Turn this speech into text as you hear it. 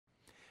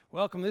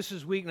Welcome. This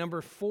is week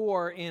number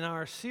 4 in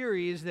our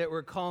series that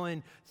we're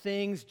calling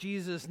Things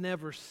Jesus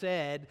Never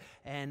Said.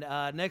 And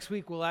next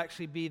week will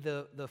actually be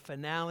the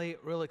finale.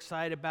 Real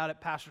excited about it.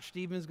 Pastor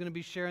Stephen's going to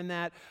be sharing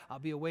that. I'll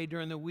be away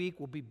during the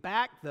week. We'll be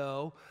back,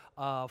 though,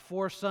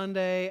 for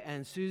Sunday.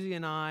 And Susie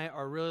and I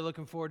are really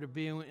looking forward to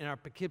being in our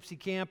Poughkeepsie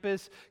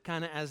campus,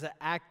 kind of as the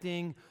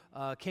acting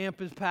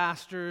campus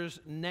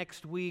pastors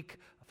next week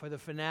for the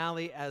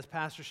finale, as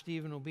Pastor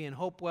Stephen will be in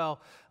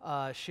Hopewell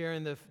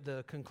sharing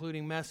the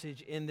concluding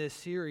message in this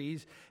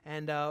series.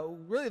 And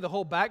really the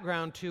whole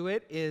background to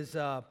it is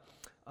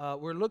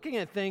we're looking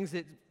at things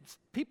that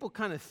people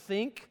kind of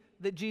think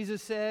that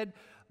Jesus said,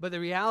 but the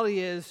reality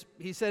is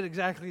he said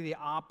exactly the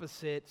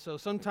opposite. So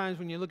sometimes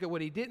when you look at what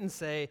he didn't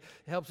say,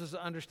 it helps us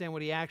understand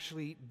what he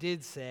actually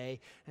did say.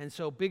 And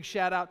so big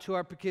shout out to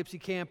our Poughkeepsie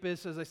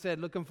campus. As I said,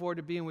 looking forward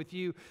to being with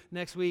you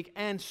next week.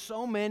 And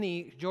so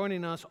many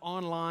joining us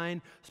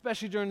online,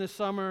 especially during the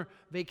summer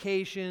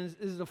vacations.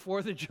 This is the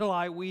 4th of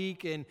July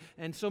week, and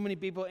so many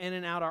people in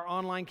and out. Our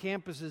online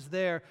campus is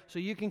there, so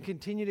you can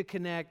continue to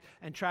connect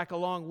and track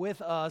along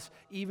with us,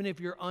 even if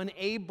you're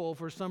unable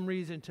for some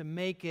reason to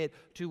make it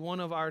to one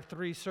of our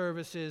 3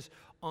 services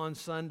on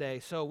Sunday.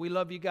 So we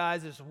love you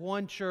guys. It's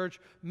one church,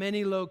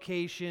 many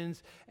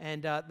locations,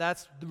 and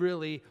that's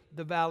really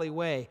the Valley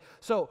Way.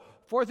 So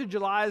 4th of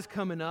July is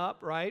coming up,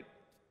 right?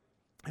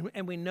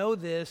 And we know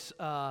this,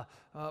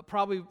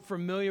 probably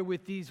familiar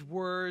with these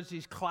words,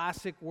 these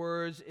classic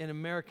words in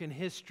American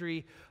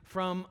history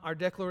from our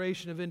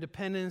Declaration of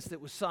Independence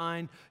that was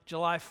signed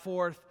July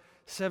 4th,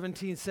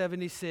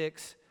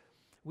 1776.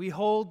 We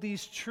hold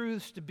these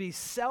truths to be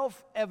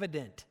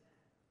self-evident,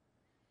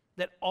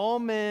 that all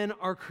men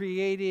are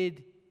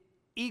created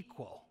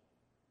equal,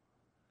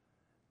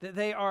 that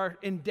they are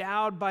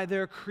endowed by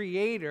their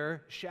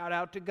Creator, shout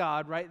out to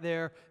God right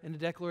there in the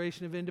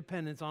Declaration of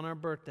Independence on our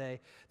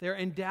birthday. They're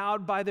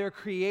endowed by their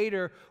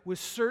Creator with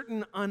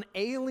certain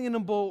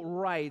unalienable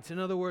rights. In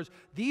other words,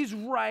 these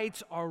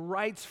rights are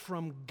rights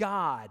from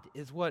God,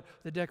 is what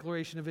the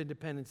Declaration of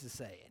Independence is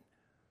saying.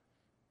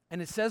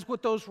 And it says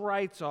what those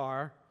rights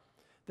are,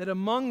 that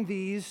among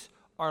these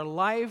are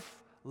life,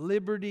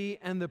 liberty,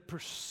 and the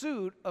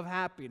pursuit of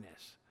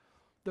happiness.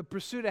 The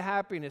pursuit of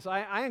happiness.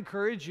 I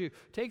encourage you,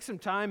 take some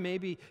time,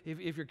 maybe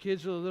if your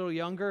kids are a little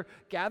younger,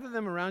 gather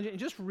them around you and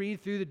just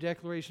read through the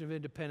Declaration of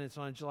Independence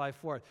on July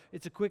 4th.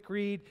 It's a quick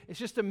read. It's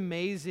just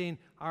amazing,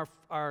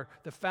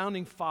 the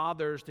founding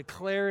fathers, the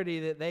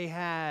clarity that they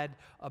had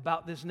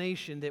about this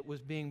nation that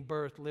was being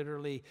birthed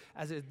literally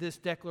as this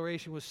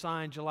declaration was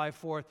signed July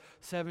 4th,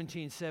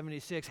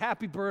 1776.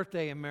 Happy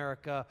birthday,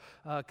 America,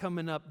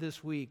 coming up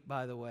this week,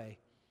 by the way.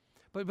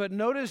 But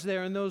notice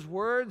there in those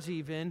words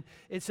even,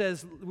 it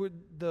says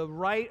the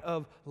right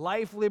of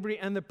life, liberty,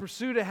 and the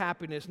pursuit of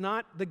happiness,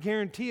 not the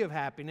guarantee of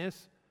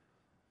happiness,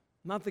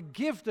 not the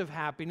gift of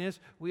happiness.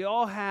 We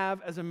all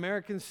have, as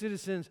American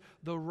citizens,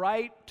 the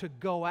right to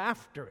go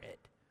after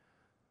it.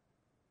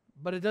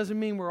 But it doesn't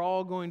mean we're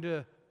all going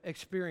to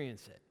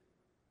experience it.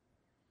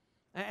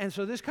 And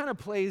so this kind of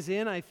plays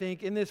in, I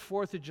think, in this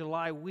 4th of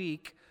July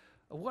week.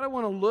 What I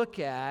want to look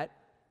at,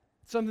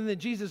 something that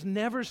Jesus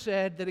never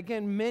said, that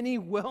again, many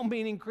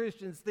well-meaning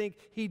Christians think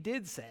he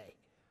did say.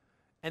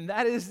 And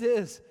that is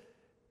this: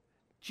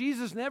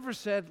 Jesus never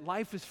said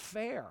life is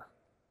fair.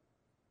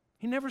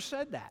 He never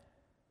said that.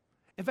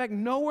 In fact,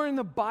 nowhere in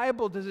the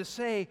Bible does it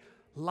say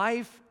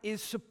life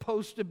is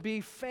supposed to be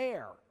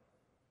fair.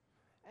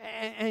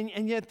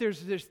 And yet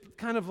there's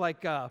kind of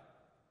like a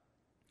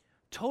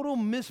total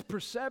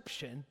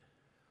misperception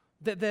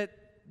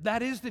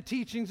that is the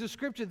teachings of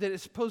Scripture, that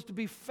it's supposed to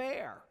be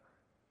fair.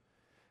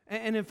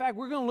 And in fact,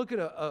 we're going to look at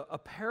a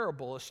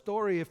parable, a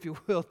story, if you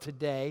will,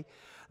 today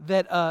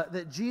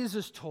that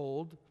Jesus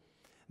told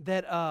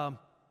that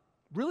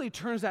really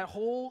turns that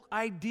whole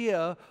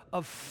idea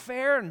of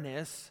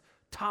fairness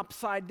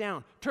topside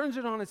down, turns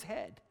it on its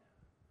head.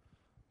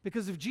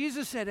 Because if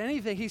Jesus said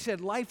anything, he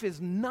said life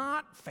is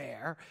not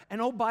fair.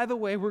 And oh, by the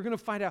way, we're going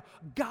to find out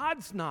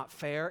God's not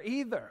fair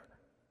either.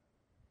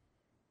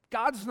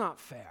 God's not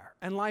fair,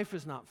 and life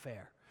is not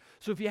fair.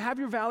 So if you have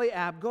your Valley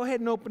app, go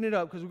ahead and open it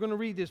up, because we're going to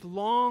read this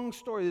long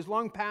story, this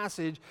long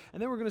passage, and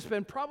then we're going to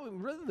spend probably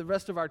really the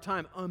rest of our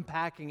time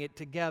unpacking it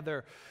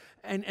together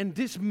and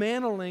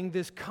dismantling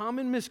this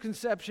common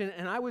misconception,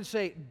 and I would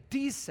say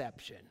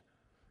deception.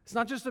 It's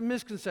not just a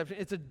misconception,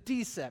 it's a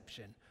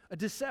deception,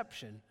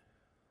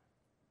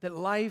 that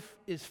life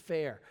is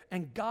fair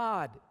and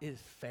God is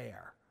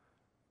fair.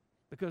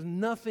 Because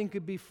nothing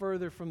could be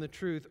further from the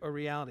truth or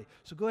reality.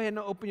 So go ahead and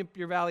open up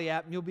your Valley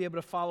app, and you'll be able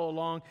to follow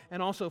along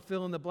and also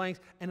fill in the blanks.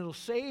 And it'll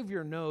save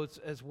your notes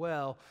as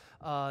well,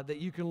 that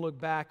you can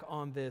look back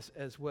on this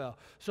as well.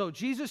 So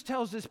Jesus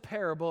tells this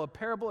parable. A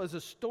parable is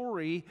a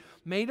story,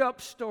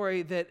 made-up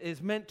story, that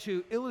is meant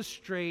to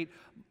illustrate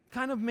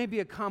kind of maybe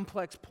a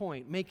complex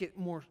point, make it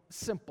more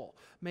simple,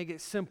 make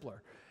it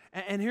simpler.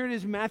 And here it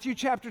is, Matthew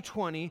chapter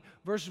 20,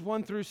 verses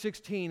 1 through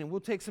 16. And we'll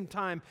take some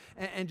time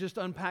and just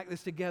unpack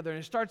this together. And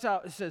it starts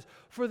out, it says,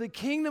 "For the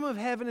kingdom of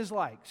heaven is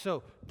like,"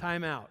 so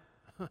time out.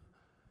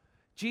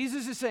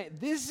 Jesus is saying,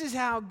 this is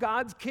how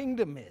God's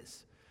kingdom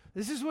is.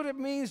 This is what it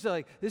means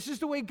to, this is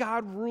the way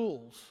God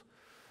rules.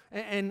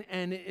 And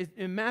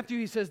in Matthew,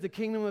 he says the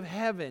kingdom of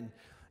heaven.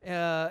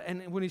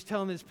 And when he's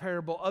telling this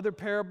parable, other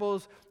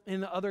parables in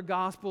the other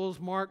Gospels,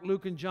 Mark,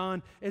 Luke, and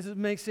John, it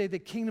may say the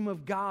kingdom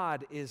of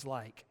God is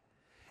like.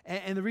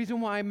 And the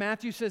reason why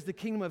Matthew says the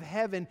kingdom of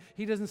heaven,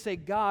 he doesn't say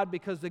God,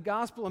 because the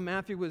Gospel of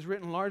Matthew was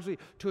written largely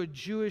to a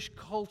Jewish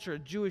culture, a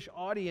Jewish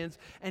audience,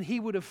 and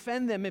he would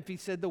offend them if he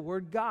said the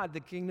word God,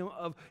 the kingdom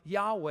of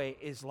Yahweh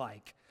is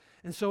like.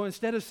 And so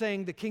instead of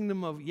saying the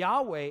kingdom of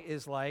Yahweh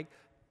is like,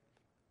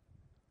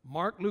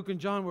 Mark, Luke, and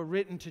John were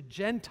written to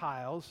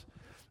Gentiles,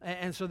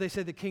 and so they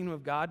said the kingdom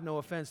of God, no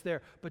offense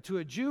there. But to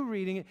a Jew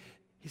reading it,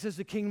 he says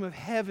the kingdom of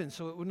heaven,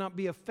 so it would not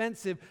be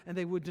offensive, and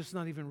they would just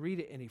not even read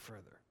it any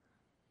further.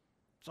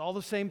 It's all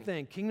the same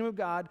thing. Kingdom of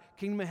God,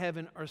 kingdom of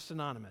heaven are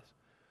synonymous.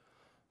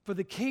 For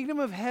the kingdom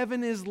of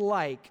heaven is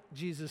like,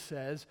 Jesus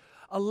says,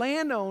 a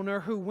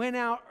landowner who went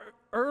out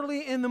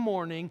early in the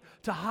morning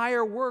to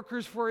hire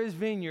workers for his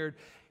vineyard.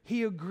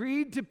 He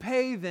agreed to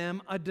pay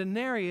them a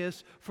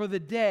denarius for the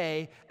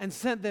day and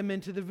sent them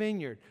into the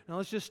vineyard. Now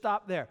let's just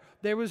stop there.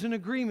 There was an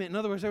agreement. In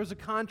other words, there was a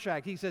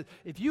contract. He said,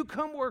 if you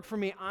come work for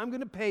me, I'm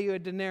going to pay you a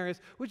denarius,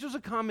 which was a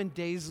common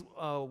day's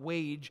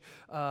wage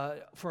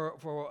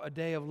for a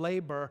day of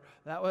labor.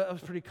 That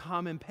was pretty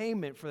common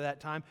payment for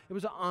that time. It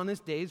was an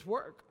honest day's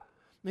work.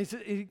 And he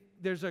said,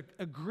 there's an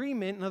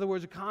agreement, in other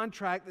words, a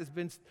contract that's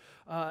been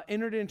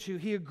entered into.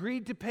 He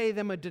agreed to pay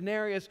them a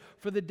denarius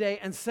for the day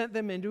and sent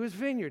them into his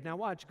vineyard. Now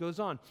watch, it goes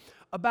on.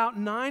 About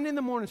 9 in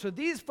the morning, so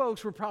these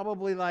folks were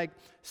probably like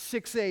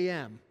 6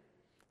 a.m.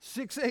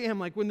 6 a.m.,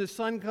 like when the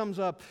sun comes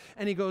up,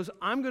 and he goes,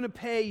 I'm going to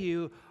pay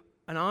you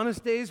an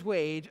honest day's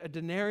wage, a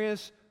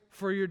denarius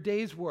for your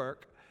day's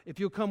work, if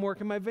you'll come work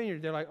in my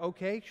vineyard. They're like,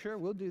 okay, sure,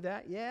 we'll do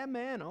that. Yeah,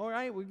 man, all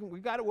right, we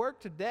got to work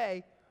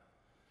today.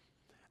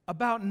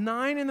 About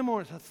 9 in the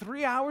morning, so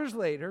 3 hours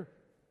later,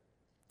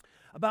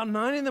 about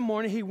 9 in the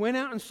morning, he went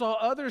out and saw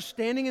others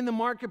standing in the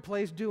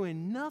marketplace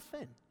doing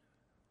nothing.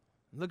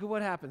 Look at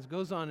what happens.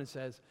 Goes on and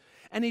says,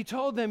 and he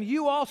told them,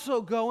 you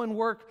also go and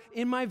work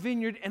in my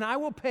vineyard, and I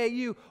will pay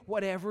you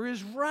whatever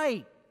is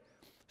right.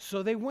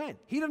 So they went.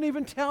 He doesn't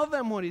even tell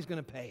them what he's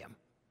going to pay them.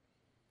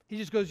 He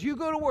just goes, you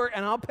go to work,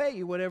 and I'll pay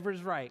you whatever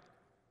is right.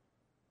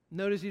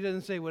 Notice he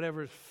doesn't say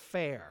whatever is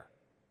fair.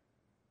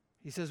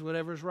 He says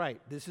whatever's right.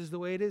 This is the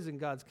way it is in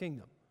God's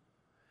kingdom.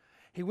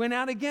 He went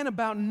out again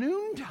about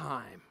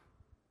noontime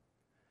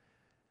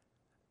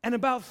and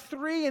about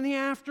 3 in the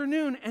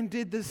afternoon and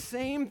did the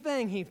same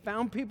thing. He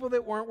found people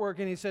that weren't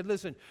working. He said,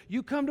 listen,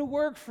 you come to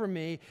work for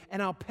me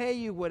and I'll pay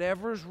you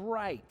whatever's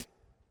right.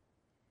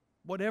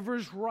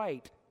 Whatever's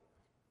right.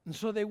 And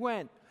so they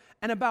went.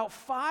 And about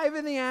 5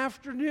 in the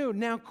afternoon,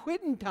 now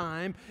quitting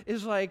time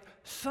is like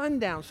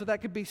sundown, so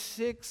that could be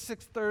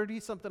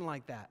 6:30, something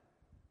like that.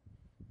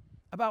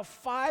 About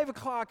 5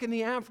 o'clock in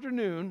the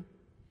afternoon,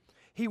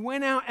 he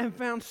went out and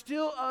found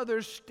still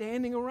others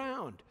standing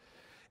around.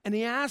 And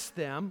he asked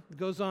them,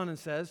 goes on and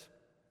says,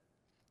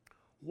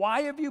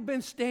 why have you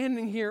been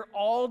standing here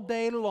all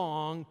day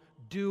long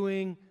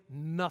doing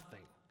nothing?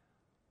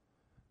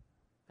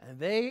 And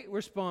they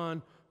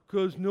respond,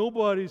 because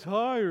nobody's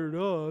hired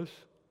us.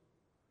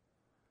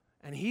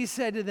 And he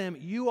said to them,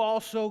 you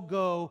also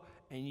go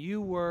and you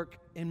work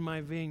in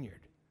my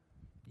vineyard.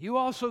 You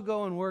also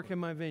go and work in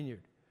my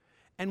vineyard.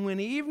 And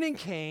when evening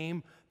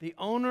came, the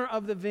owner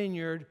of the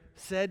vineyard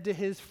said to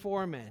his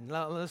foreman,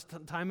 let's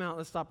time out,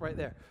 let's stop right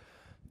there.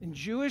 In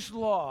Jewish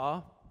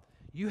law,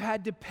 you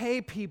had to pay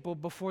people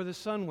before the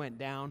sun went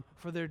down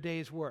for their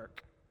day's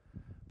work.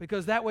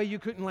 Because that way you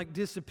couldn't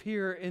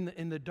disappear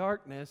in the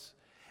darkness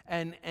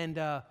and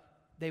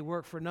they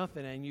work for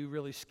nothing and you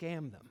really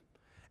scam them.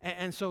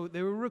 And so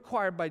they were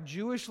required by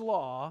Jewish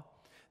law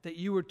that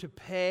you were to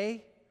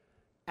pay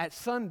at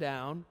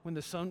sundown,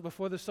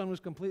 before the sun was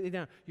completely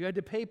down. You had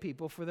to pay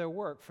people for their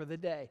work for the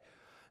day.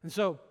 And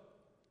so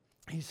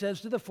he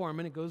says to the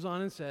foreman, it goes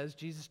on and says,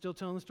 Jesus is still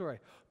telling the story,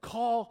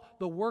 call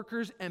the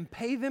workers and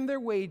pay them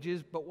their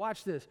wages, but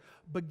watch this,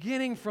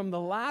 beginning from the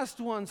last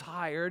ones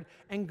hired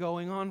and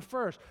going on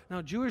first.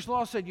 Now, Jewish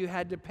law said you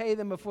had to pay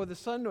them before the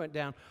sun went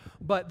down,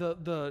 but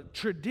the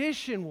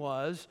tradition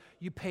was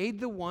you paid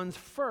the ones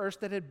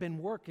first that had been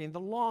working the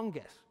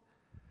longest.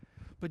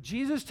 But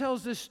Jesus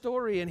tells this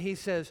story and he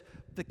says,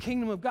 the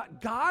kingdom of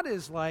God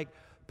is like,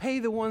 pay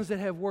the ones that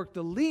have worked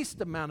the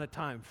least amount of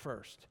time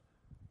first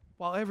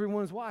while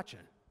everyone's watching.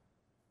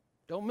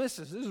 Don't miss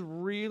this. This is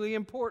really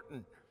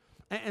important.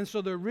 And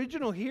so the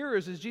original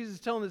hearers, as Jesus is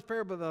telling this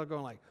parable, they're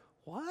going like,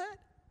 what?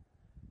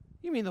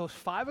 You mean those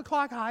 5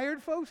 o'clock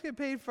hired folks get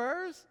paid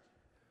first?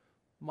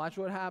 Watch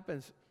what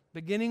happens.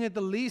 Beginning at the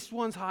least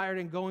ones hired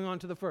and going on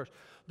to the first.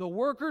 The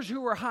workers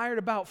who were hired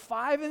about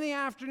 5 in the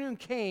afternoon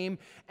came,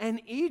 and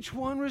each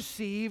one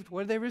received,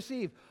 what did they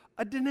receive?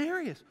 A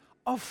denarius.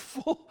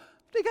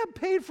 They got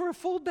paid for a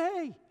full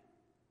day.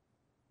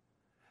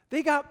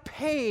 They got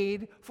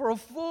paid for a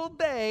full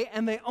day,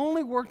 and they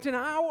only worked an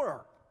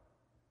hour.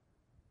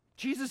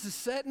 Jesus is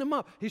setting them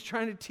up. He's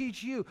trying to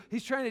teach you.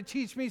 He's trying to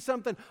teach me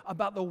something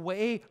about the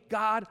way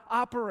God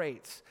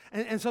operates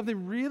and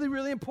something really,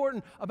 really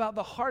important about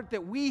the heart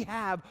that we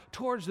have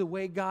towards the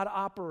way God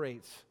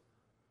operates.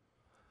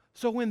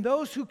 So when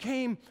those who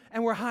came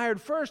and were hired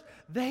first,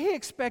 they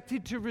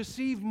expected to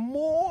receive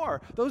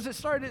more. Those that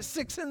started at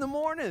 6 in the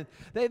morning,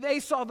 they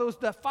saw the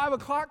 5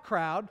 o'clock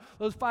crowd,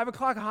 those 5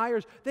 o'clock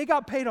hires, they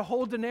got paid a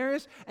whole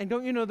denarius. And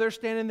don't you know, they're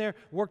standing there,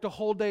 worked a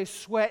whole day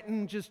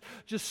sweating, just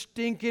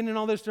stinking and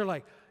all this. They're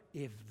like,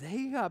 if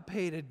they got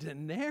paid a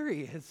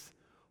denarius,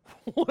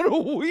 what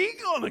are we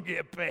going to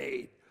get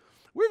paid?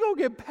 We're going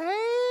to get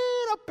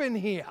paid up in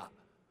here.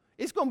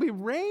 It's going to be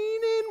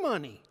raining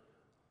money.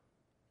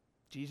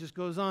 Jesus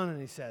goes on and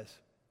he says,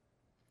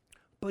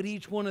 but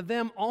each one of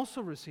them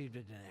also received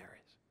a denarius.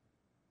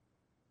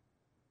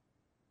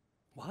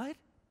 What?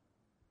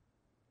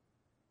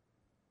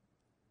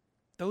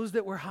 Those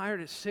that were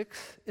hired at 6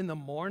 in the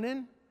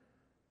morning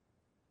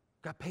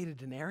got paid a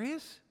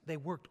denarius? They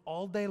worked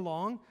all day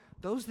long?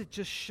 Those that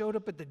just showed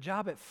up at the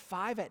job at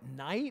 5 at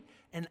night,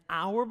 an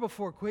hour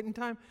before quitting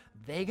time,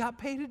 they got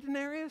paid a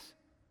denarius?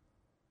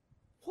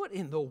 What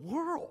in the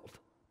world?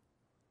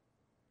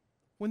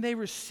 When they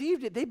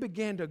received it, they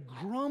began to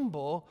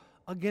grumble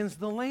against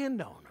the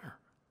landowner.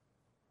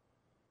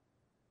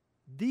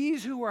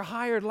 These who were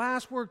hired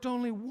last worked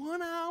only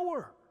 1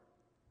 hour.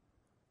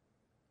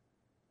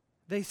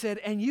 They said,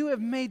 and you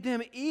have made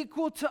them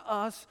equal to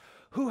us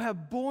who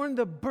have borne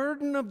the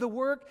burden of the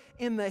work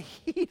in the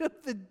heat of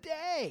the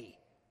day.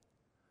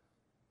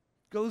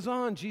 Goes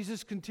on,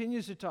 Jesus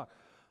continues to talk.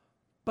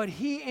 But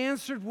he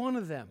answered one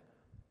of them.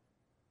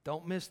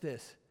 Don't miss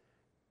this.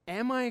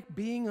 Am I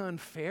being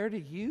unfair to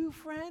you,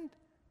 friend?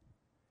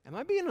 Am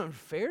I being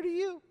unfair to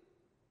you?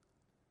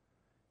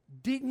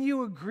 Didn't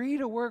you agree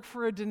to work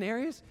for a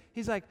denarius?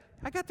 He's like,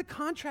 I got the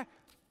contract.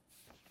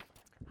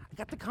 I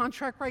got the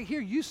contract right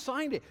here. You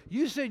signed it.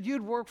 You said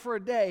you'd work for a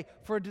day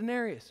for a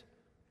denarius.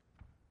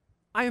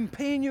 I am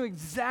paying you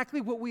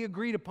exactly what we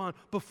agreed upon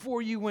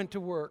before you went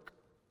to work.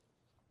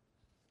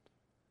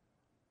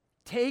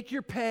 Take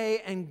your pay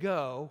and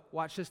go.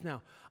 Watch this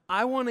now.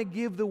 I want to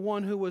give the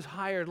one who was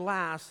hired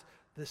last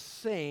the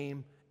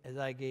same as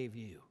I gave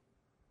you.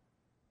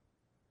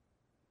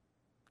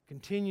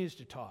 Continues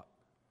to talk.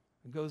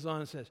 It goes on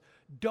and says,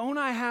 don't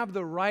I have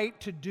the right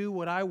to do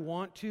what I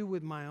want to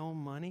with my own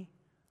money?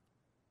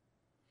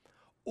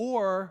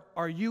 Or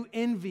are you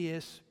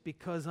envious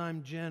because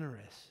I'm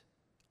generous?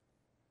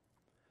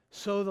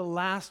 So the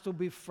last will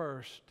be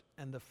first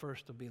and the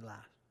first will be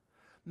last.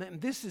 Now,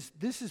 this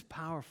is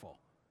powerful.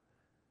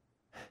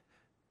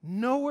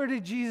 Nowhere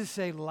did Jesus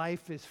say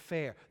life is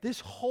fair.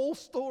 This whole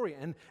story,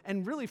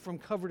 and really from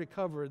cover to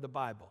cover of the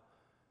Bible,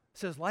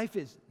 says life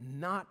is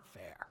not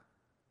fair.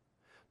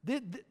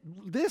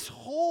 This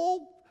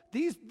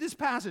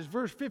passage,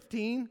 verse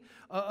 15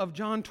 of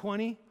John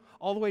 20,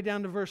 all the way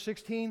down to verse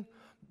 16,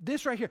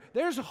 this right here,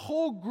 there's a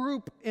whole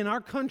group in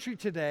our country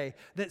today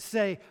that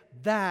say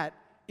that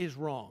is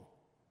wrong.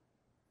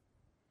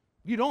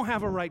 You don't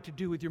have a right to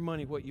do with your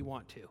money what you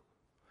want to.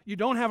 You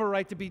don't have a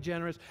right to be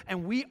generous,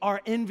 and we are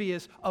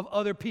envious of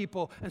other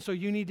people, and so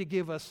you need to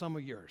give us some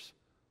of yours.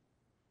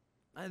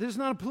 This is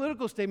not a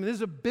political statement. This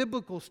is a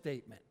biblical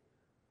statement.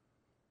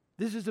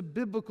 This is a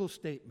biblical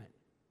statement.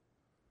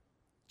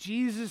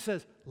 Jesus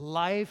says,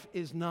 life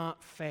is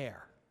not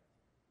fair.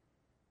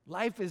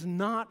 Life is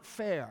not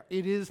fair.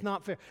 It is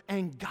not fair.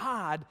 And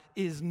God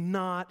is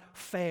not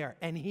fair.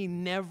 And He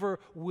never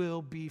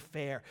will be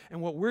fair.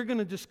 And what we're going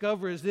to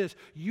discover is this.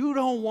 You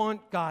don't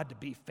want God to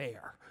be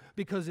fair.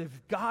 Because if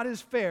God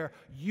is fair,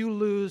 you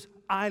lose,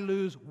 I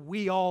lose,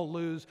 we all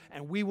lose,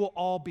 and we will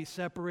all be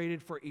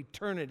separated for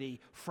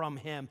eternity from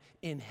Him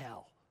in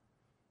hell.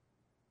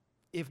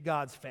 If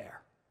God's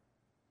fair.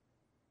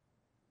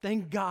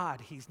 Thank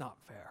God He's not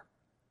fair.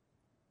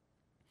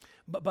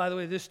 But by the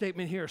way, this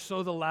statement here,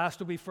 so the last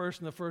will be first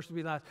and the first will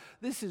be last,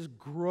 this is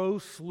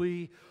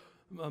grossly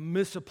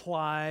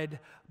misapplied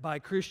by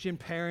Christian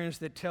parents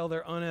that tell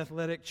their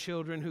unathletic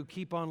children who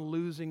keep on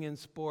losing in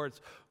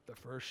sports, the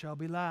first shall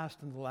be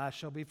last and the last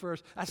shall be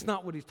first. That's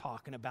not what he's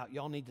talking about.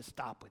 Y'all need to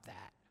stop with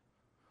that.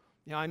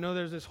 You know, I know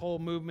there's this whole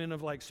movement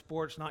of like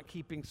sports not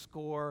keeping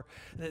score.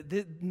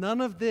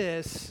 None of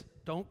this,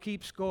 don't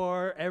keep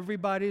score,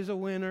 everybody's a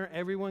winner,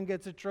 everyone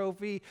gets a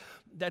trophy.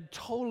 That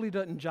totally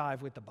doesn't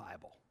jive with the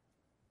Bible.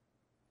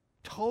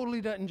 Totally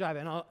doesn't jive.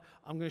 And I'm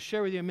going to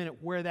share with you in a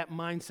minute where that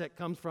mindset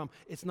comes from.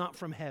 It's not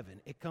from heaven.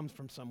 It comes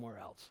from somewhere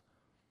else.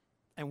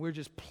 And we're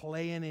just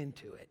playing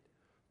into it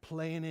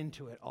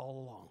all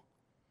along.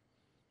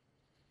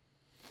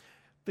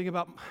 Think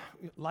about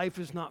life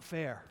is not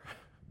fair.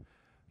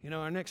 You know,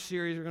 our next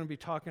series, we're going to be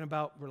talking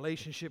about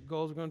relationship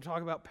goals. We're going to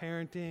talk about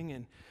parenting.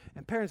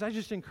 And parents, I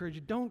just encourage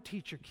you, don't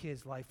teach your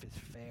kids life is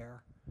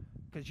fair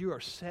because you are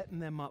setting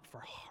them up for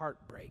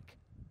heartbreak.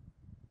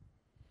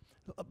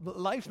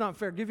 Life's not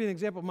fair. I'll give you an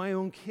example. My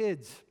own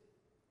kids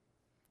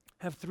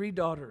have 3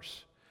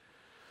 daughters.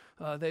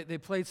 They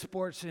played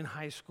sports in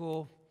high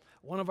school.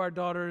 One of our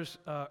daughters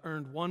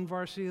earned 1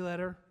 varsity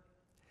letter.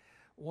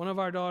 One of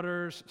our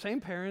daughters,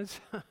 same parents,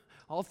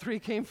 All 3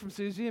 came from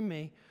Susie and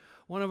me.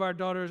 One of our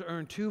daughters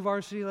earned 2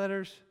 varsity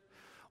letters.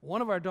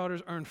 One of our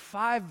daughters earned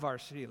 5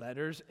 varsity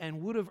letters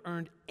and would have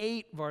earned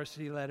 8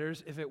 varsity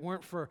letters if it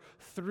weren't for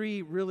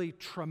 3 really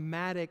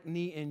traumatic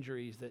knee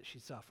injuries that she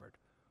suffered.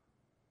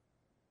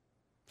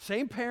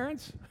 Same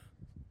parents,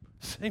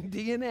 same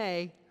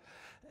DNA,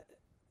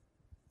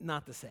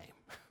 not the same.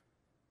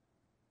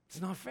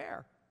 It's not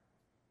fair.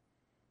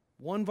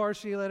 1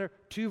 varsity letter,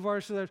 2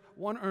 varsity letters.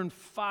 One earned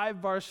 5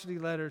 varsity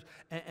letters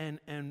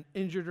and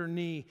injured her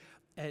knee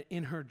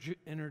in her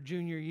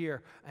junior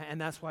year, and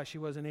that's why she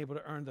wasn't able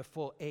to earn the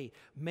full 8.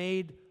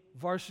 Made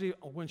varsity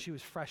when she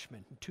was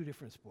freshman in 2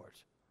 different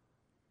sports.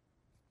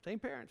 Same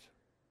parents.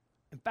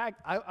 In fact,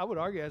 I would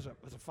argue as a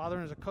father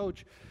and as a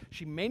coach,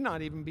 she may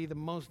not even be the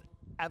most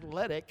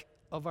athletic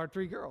of our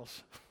 3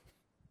 girls.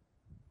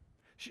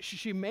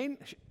 She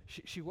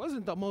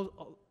wasn't the most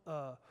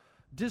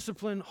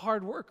disciplined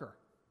hard worker.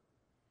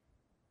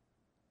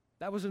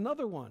 That was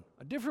another one,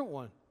 a different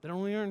one, that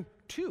only earned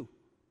 2.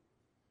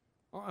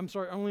 Or, I'm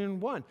sorry, only earned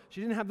 1.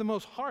 She didn't have the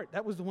most heart.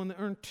 That was the one that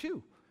earned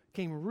 2.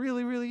 Came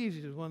really, really easy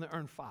to the one that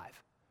earned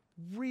 5.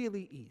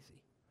 Really easy.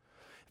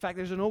 In fact,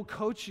 there's an old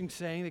coaching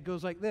saying that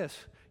goes like this: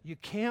 you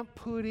can't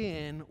put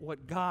in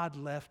what God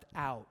left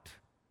out.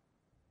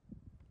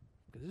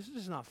 Because this is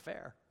just not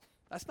fair.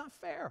 That's not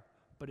fair,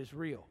 but it's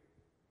real.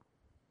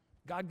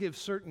 God gives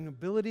certain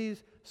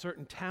abilities,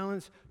 certain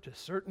talents to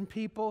certain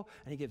people,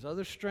 and he gives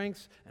other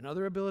strengths and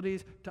other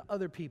abilities to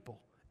other people.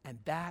 And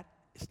that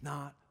is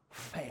not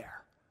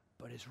fair,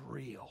 but it's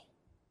real.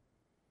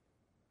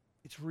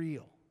 It's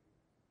real.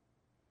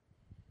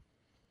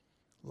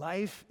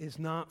 Life is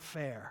not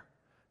fair.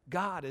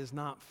 God is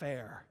not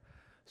fair.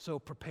 So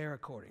prepare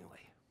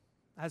accordingly.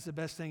 That's the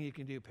best thing you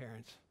can do,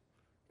 parents.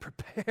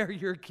 Prepare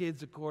your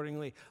kids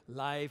accordingly.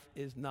 Life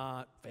is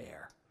not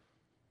fair.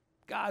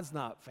 God's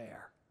not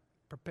fair.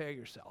 Prepare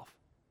yourself.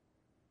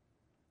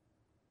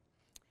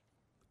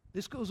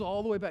 This goes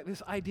all the way back,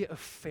 this idea of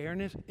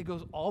fairness, it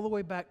goes all the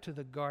way back to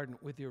the garden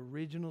with the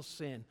original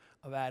sin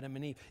of Adam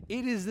and Eve.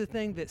 It is the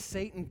thing that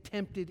Satan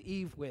tempted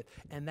Eve with,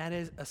 and that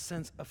is a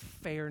sense of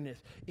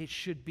fairness. It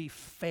should be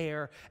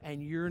fair,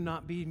 and you're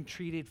not being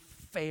treated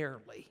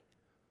fairly.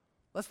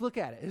 Let's look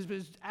at it.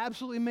 It's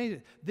absolutely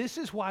amazing. This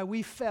is why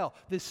we fell,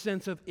 this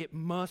sense of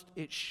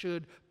it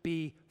should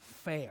be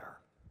fair.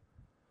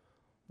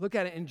 Look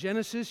at it in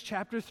Genesis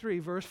chapter 3,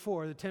 verse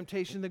 4, the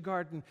temptation in the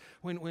garden,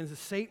 when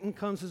Satan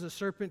comes as a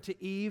serpent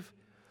to Eve,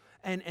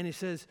 and he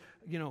says,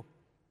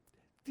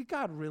 did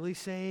God really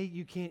say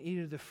you can't eat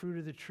of the fruit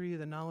of the tree of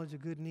the knowledge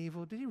of good and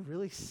evil? Did he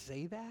really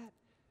say that?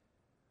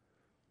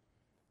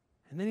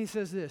 And then he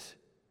says this.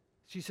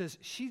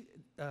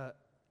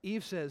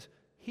 Eve says,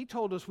 he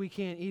told us we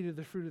can't eat of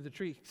the fruit of the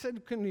tree. He said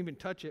we couldn't even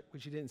touch it,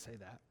 which he didn't say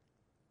that.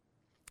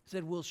 He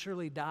said, we'll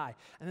surely die.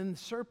 And then the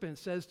serpent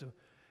says to him,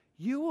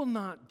 you will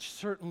not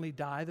certainly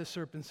die, the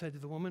serpent said to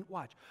the woman.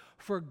 Watch.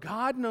 For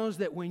God knows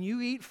that when you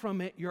eat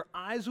from it, your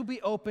eyes will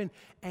be open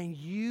and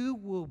you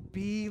will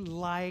be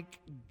like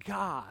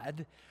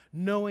God,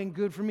 knowing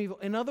good from evil.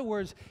 In other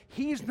words,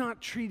 he's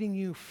not treating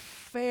you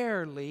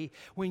fairly.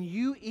 When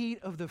you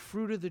eat of the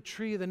fruit of the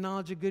tree of the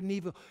knowledge of good and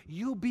evil,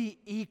 you'll be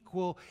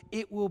equal.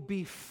 It will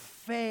be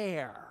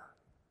fair.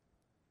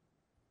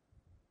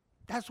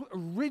 That's what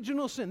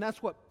original sin,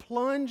 that's what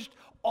plunged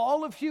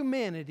all of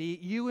humanity,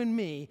 you and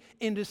me,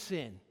 into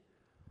sin.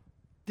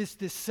 This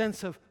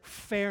sense of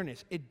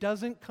fairness. It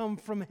doesn't come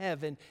from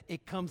heaven,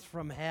 it comes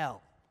from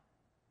hell.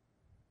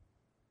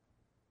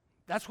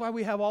 That's why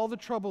we have all the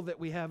trouble that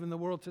we have in the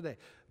world today,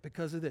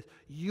 because of this.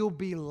 You'll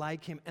be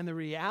like him. And the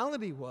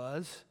reality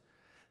was,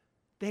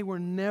 they were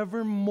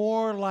never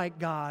more like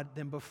God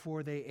than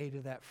before they ate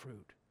of that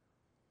fruit.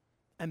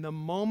 And the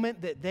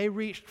moment that they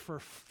reached for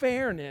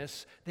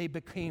fairness, they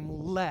became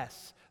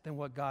less than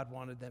what God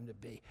wanted them to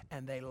be.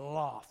 And they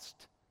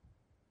lost.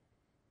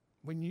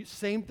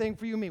 Same thing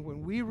for you and me.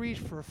 When we reach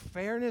for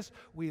fairness,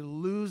 we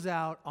lose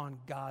out on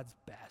God's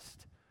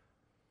best.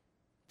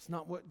 It's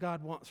not what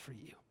God wants for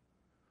you.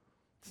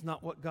 It's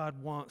not what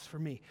God wants for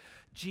me.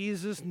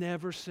 Jesus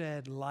never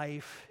said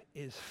life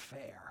is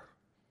fair.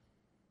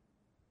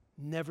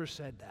 Never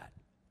said that.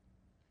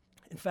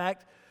 In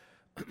fact,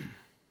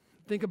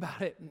 think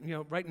about it,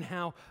 right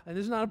now, and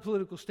this is not a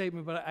political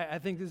statement, but I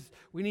think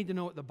we need to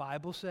know what the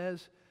Bible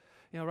says.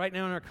 Right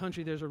now in our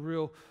country, there's a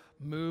real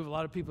move. A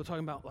lot of people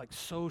talking about like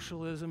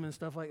socialism and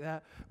stuff like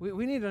that.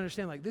 We need to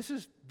understand, like, this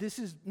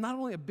is not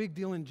only a big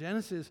deal in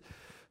Genesis,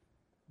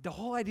 the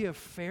whole idea of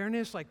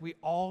fairness, like we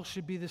all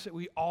should be this,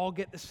 we all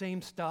get the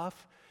same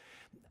stuff.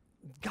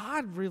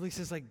 God really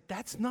says, like,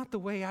 that's not the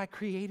way I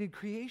created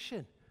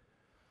creation.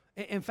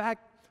 In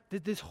fact,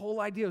 this whole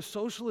idea of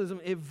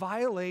socialism, it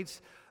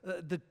violates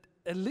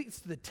at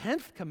least the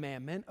 10th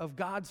commandment of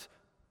God's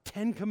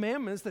 10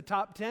 commandments, the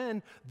top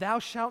 10, thou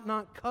shalt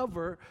not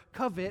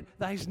covet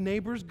thy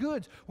neighbor's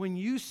goods. When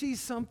you see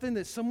something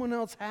that someone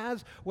else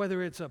has,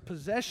 whether it's a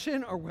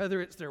possession or whether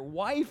it's their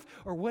wife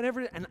or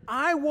whatever, and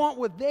I want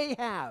what they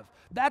have,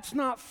 that's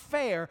not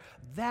fair.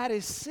 That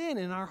is sin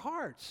in our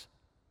hearts.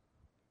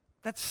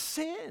 That's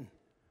sin.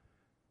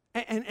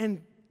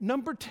 And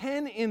number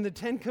 10 in the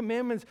 10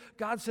 Commandments,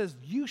 God says,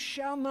 you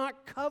shall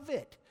not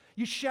covet.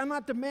 You shall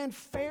not demand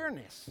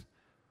fairness.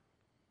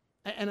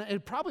 And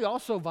it probably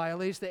also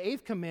violates the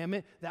 8th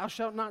commandment, thou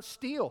shalt not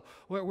steal,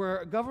 where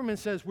a government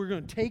says, we're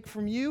going to take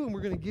from you and we're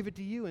going to give it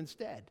to you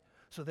instead,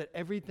 so that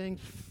everything's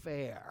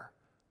fair.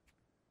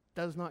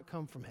 Does not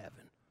come from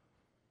heaven.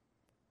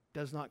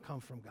 Does not come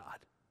from God.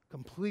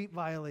 Complete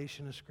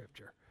violation of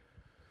Scripture.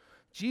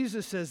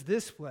 Jesus says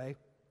this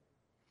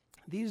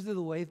is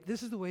the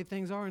way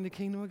things are in the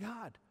kingdom of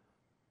God.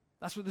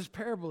 That's what this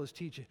parable is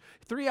teaching.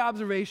 3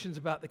 observations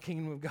about the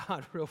kingdom of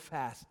God real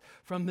fast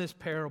from this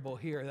parable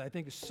here that I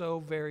think is so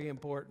very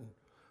important.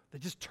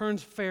 That just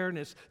turns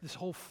fairness, this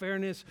whole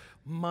fairness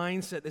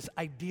mindset, this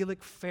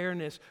idyllic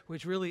fairness,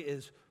 which really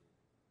is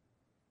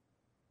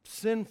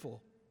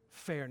sinful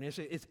fairness.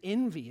 It's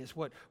envy is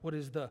what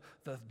is the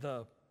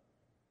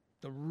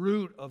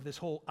root of this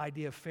whole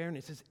idea of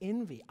fairness. It's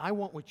envy. I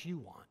want what you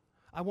want.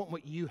 I want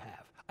what you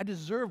have. I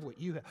deserve what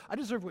you have. I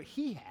deserve what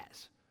he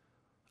has.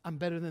 I'm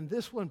better than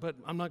this one, but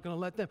I'm not going to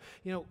let them.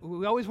 You know,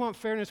 we always want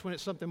fairness when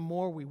it's something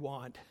more we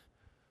want.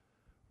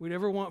 We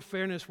never want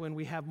fairness when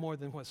we have more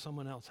than what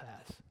someone else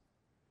has.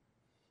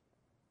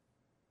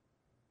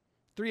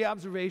 3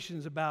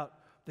 observations about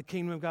the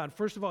kingdom of God.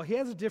 First of all, he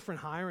has a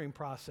different hiring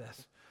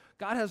process.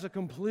 God has a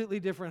completely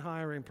different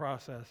hiring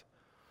process.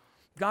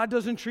 God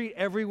doesn't treat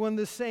everyone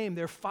the same.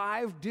 There are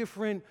 5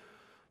 different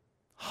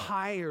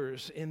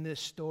hires in this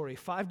story,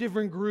 5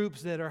 different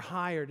groups that are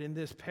hired in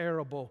this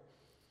parable.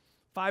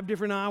 5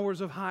 different hours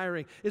of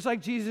hiring. It's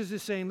like Jesus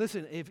is saying,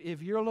 listen,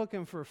 if you're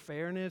looking for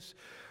fairness,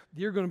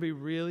 you're going to be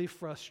really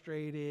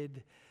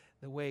frustrated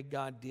the way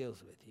God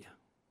deals with you.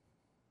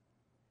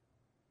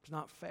 It's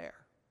not fair.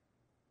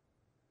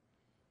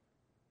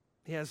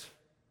 He has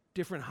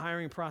different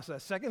hiring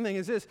process. Second thing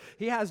is this,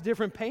 he has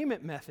different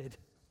payment method.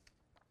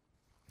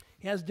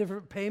 He has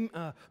different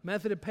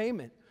method of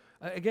payment.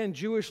 Again,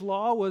 Jewish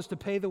law was to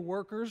pay the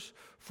workers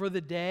for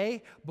the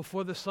day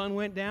before the sun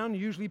went down.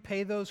 Usually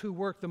pay those who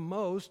work the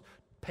most,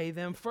 pay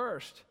them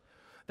first.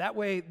 That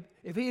way,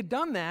 if he had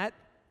done that,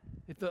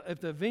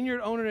 if the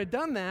vineyard owner had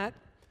done that,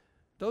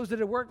 those that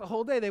had worked the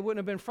whole day, they wouldn't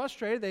have been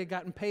frustrated. They had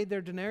gotten paid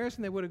their denarius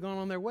and they would have gone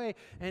on their way.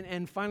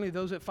 And finally,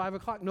 those at 5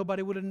 o'clock,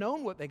 nobody would have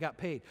known what they got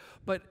paid.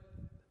 But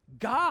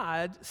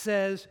God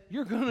says,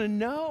 you're going to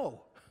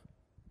know.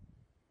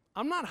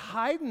 I'm not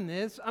hiding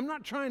this. I'm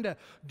not trying to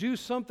do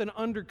something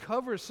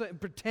undercover,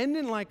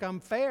 pretending like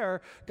I'm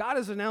fair. God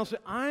has announced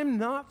that I'm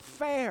not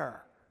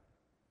fair.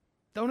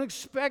 Don't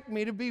expect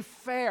me to be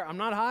fair. I'm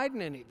not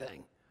hiding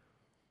anything.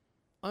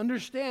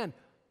 Understand,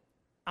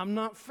 I'm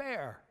not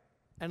fair,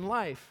 and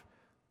life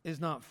is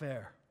not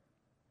fair.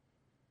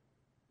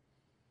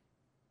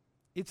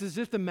 It's as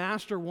if the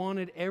master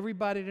wanted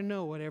everybody to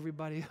know what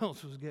everybody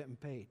else was getting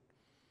paid.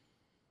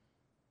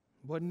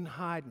 Wasn't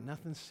hiding,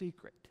 nothing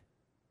secret.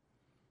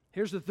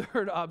 Here's the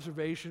third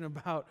observation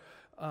about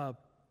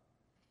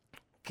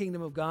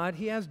kingdom of God.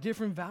 He has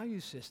different value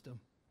system.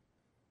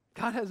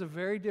 God has a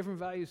very different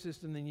value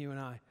system than you and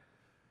I.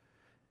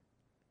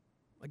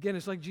 Again,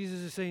 it's like Jesus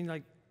is saying,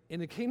 like,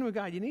 in the kingdom of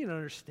God, you need to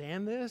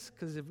understand this,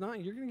 because if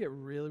not, you're going to get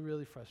really,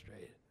 really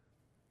frustrated.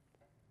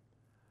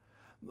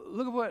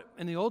 Look at what,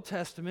 in the Old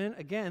Testament,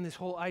 again, this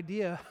whole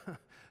idea,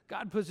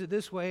 God puts it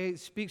this way,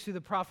 speaks through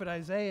the prophet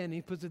Isaiah, and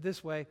he puts it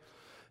this way.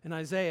 In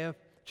Isaiah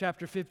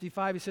chapter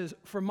 55, he says,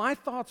 for my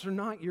thoughts are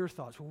not your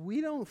thoughts. We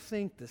don't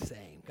think the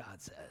same, God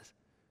says.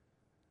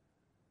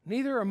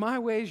 Neither are my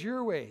ways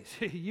your ways.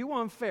 You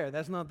want fair.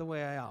 That's not the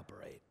way I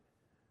operate.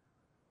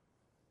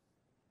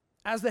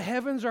 As the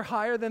heavens are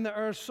higher than the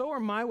earth, so are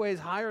my ways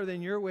higher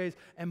than your ways,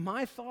 and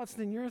my thoughts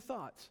than your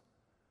thoughts.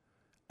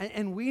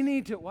 And we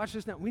need to, watch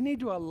this now, we need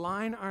to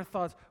align our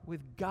thoughts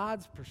with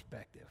God's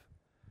perspective.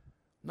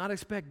 Not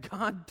expect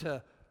God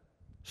to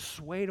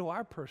sway to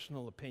our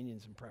personal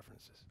opinions and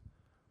preferences.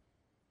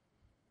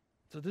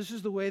 So this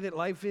is the way that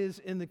life is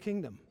in the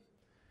kingdom.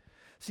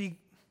 See,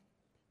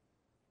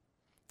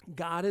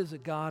 God is a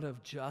God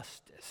of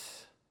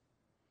justice.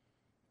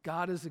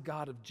 God is a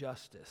God of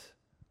justice.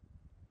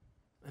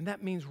 And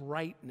that means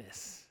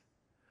rightness,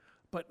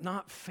 but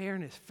not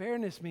fairness.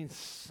 Fairness means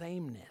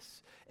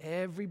sameness.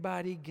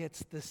 Everybody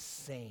gets the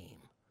same.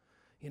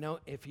 You know,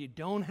 if you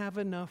don't have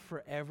enough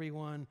for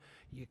everyone,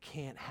 you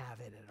can't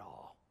have it at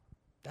all.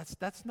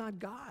 That's not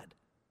God.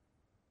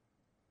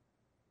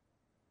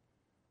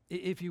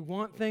 If you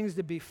want things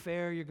to be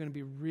fair, you're going to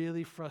be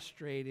really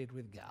frustrated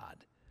with God.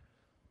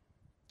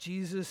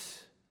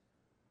 Jesus,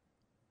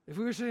 if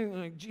we were saying,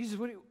 like, Jesus,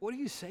 what are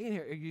you saying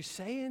here? Are you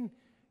saying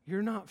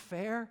you're not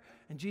fair?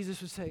 And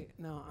Jesus would say,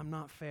 no, I'm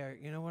not fair.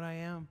 You know what I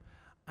am?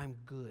 I'm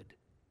good.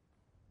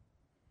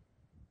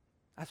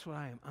 That's what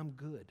I am. I'm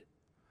good.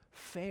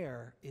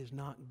 Fair is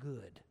not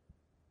good.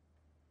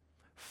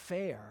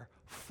 Fair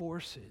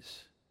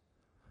forces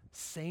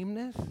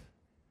sameness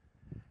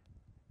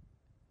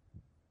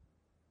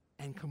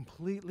and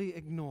completely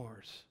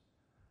ignores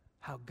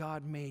how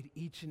God made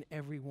each and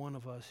every one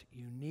of us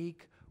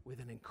unique with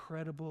an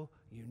incredible,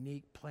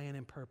 unique plan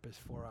and purpose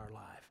for our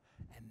life.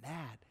 And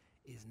that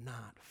is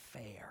not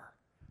fair.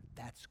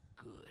 that's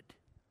good.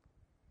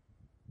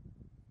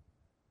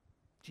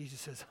 Jesus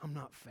says, I'm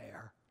not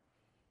fair.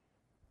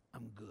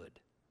 I'm good.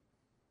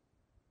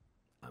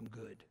 I'm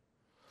good.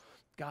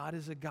 God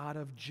is a God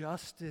of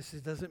justice.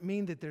 It doesn't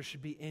mean that there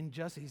should be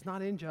injustice. He's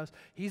not unjust.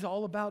 He's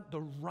all about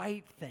the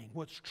right thing,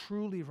 what's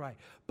truly right,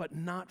 but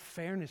not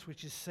fairness,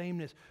 which is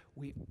sameness.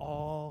 We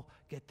all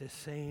get the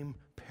same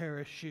pair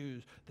of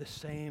shoes, the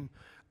same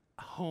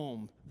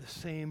home, the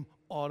same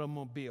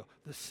automobile,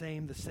 the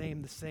same.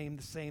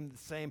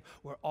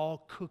 We're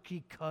all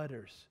cookie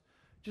cutters.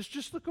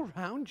 Just look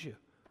around you.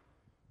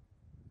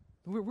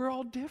 We're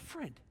all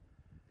different.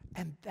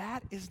 And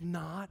that is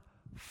not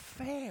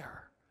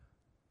fair.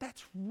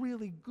 That's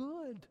really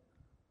good.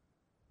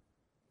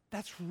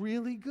 That's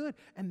really good.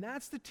 And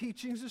that's the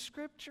teachings of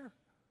Scripture.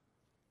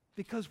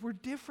 Because we're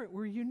different.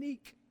 We're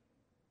unique.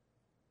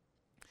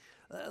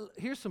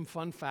 Here's some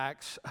fun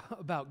facts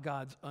about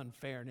God's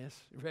unfairness.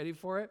 You ready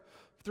for it?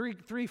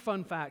 Three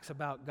fun facts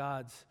about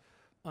God's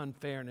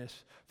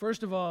unfairness.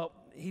 First of all,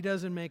 He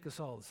doesn't make us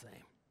all the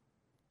same.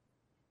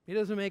 He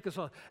doesn't make us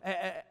all.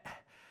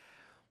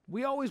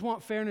 We always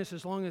want fairness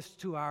as long as it's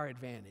to our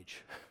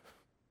advantage.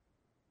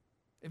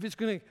 If it's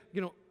going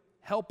to,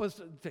 help us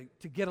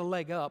to get a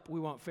leg up, we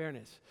want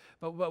fairness.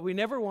 But we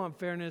never want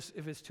fairness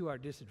if it's to our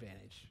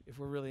disadvantage, if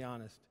we're really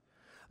honest.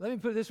 Let me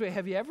put it this way.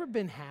 Have you ever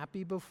been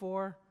happy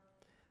before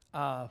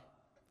at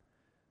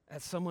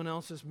someone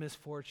else's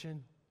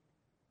misfortune?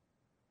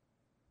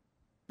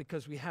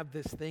 Because we have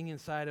this thing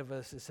inside of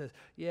us that says,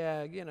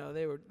 yeah,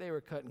 they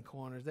were cutting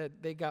corners.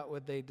 They got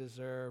what they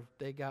deserved.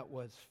 They got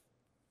what's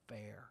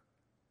fair.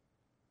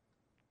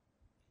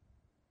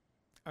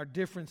 Our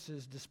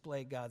differences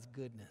display God's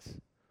goodness.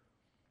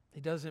 He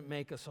doesn't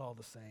make us all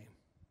the same.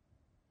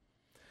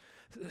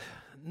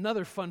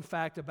 Another fun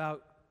fact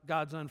about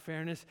God's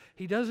unfairness,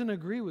 He doesn't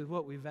agree with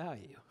what we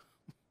value.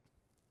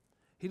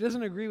 He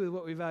doesn't agree with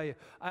what we value.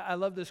 I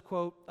love this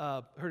quote,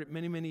 heard it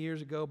many, many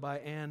years ago by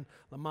Anne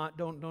Lamott.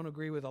 Don't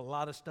agree with a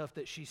lot of stuff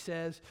that she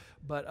says,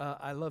 but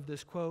I love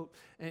this quote.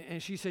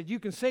 And she said, you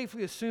can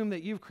safely assume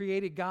that you've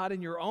created God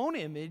in your own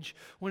image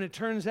when it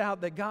turns out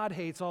that God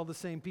hates all the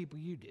same people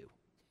you do.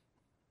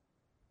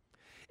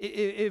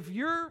 If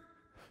your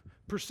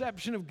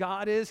perception of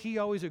God is He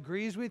always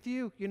agrees with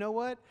you, you know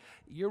what?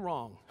 You're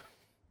wrong.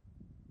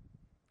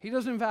 He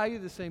doesn't value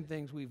the same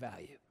things we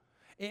value.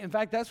 In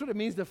fact, that's what it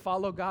means to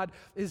follow God,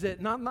 is that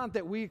not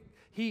that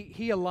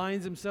He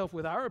aligns Himself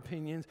with our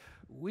opinions,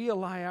 we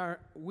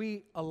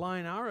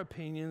align our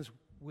opinions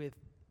with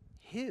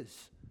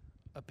His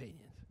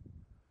opinions.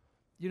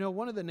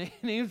 One of the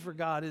names for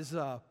God is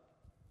the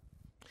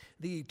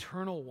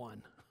Eternal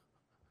One.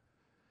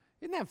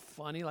 Isn't that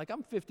funny?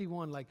 I'm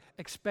 51,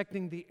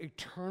 expecting the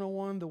Eternal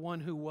One, the one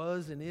who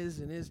was and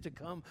is to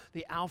come,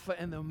 the Alpha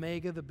and the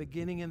Omega, the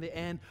beginning and the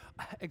end,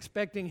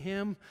 expecting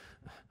Him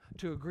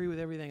to agree with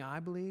everything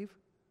I believe.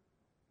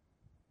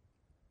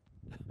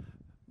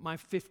 My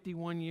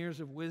 51 years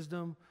of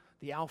wisdom,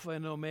 the Alpha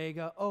and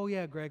Omega, oh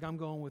yeah, Greg, I'm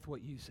going with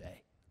what you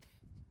say.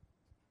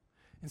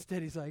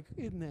 Instead, He's like,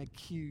 isn't that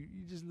cute?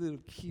 You're just a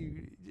little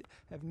cute. You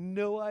have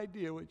no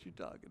idea what you're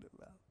talking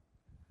about.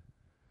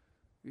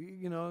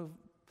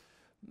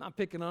 Not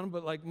picking on them,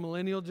 but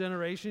millennial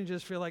generation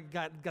just feel like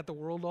got the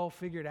world all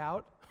figured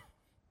out.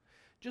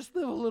 Just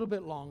live a little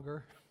bit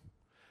longer.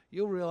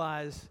 You'll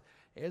realize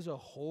there's a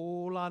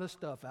whole lot of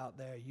stuff out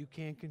there you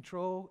can't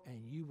control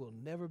and you will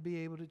never be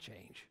able to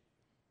change.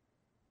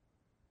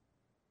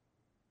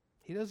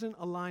 He doesn't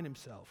align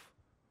Himself.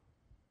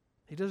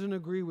 He doesn't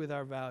agree with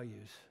our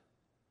values.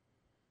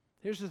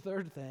 Here's the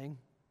third thing.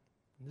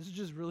 This is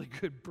just really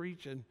good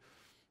preaching.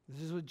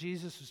 This is what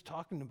Jesus was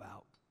talking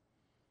about.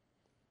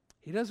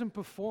 He doesn't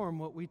perform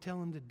what we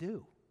tell Him to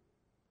do.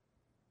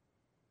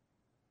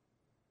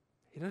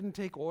 He doesn't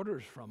take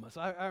orders from us.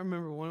 I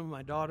remember one of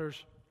my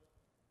daughters,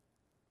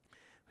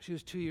 she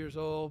was 2 years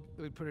old.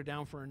 We'd put her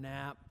down for a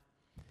nap.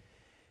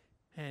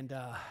 And,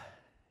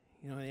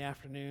 in the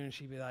afternoon,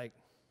 she'd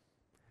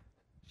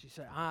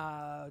say,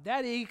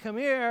 Daddy, come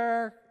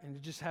here.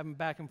 And just having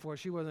back and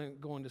forth. She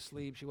wasn't going to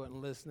sleep. She wasn't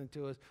listening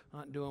to us,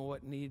 not doing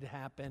what needed to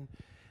happen.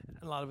 And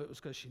a lot of it was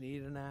because she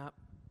needed a nap.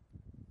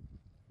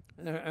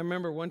 And I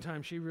remember one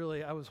time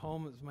I was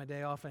home, it was my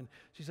day off, and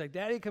she's like,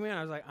 Daddy, come in.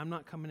 I was like, I'm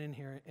not coming in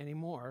here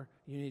anymore.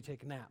 You need to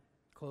take a nap.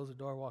 Closed the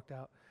door, walked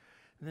out.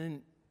 And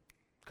then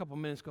a couple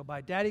minutes go by.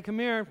 Daddy, come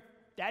here.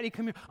 Daddy,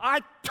 come here. I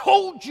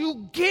told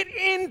you, get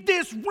in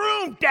this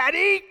room,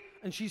 Daddy.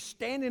 And she's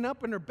standing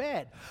up in her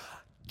bed.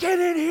 Get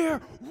in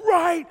here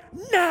right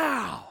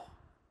now.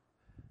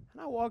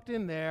 And I walked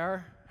in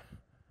there,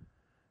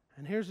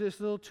 and here's this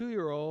little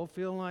 2-year-old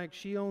feeling like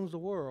she owns the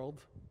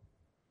world.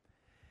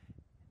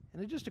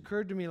 And it just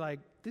occurred to me,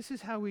 this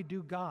is how we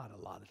do God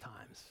a lot of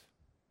times.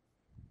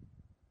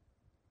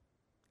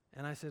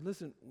 And I said,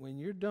 listen, when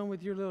you're done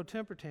with your little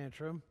temper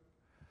tantrum,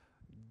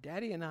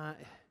 Daddy and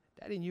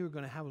you are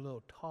going to have a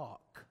little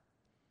talk.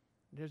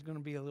 There's going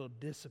to be a little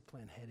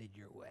discipline headed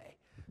your way.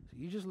 So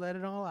you just let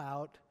it all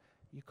out.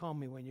 You call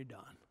me when you're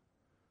done.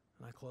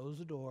 And I closed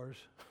the doors,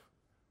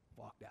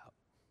 walked out.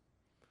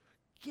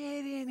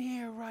 Get in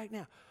here right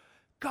now.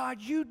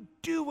 God, you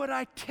do what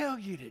I tell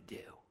you to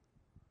do.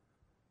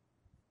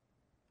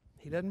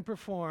 He doesn't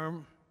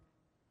perform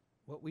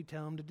what we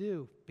tell him to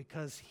do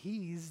because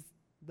he's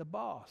the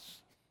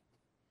boss.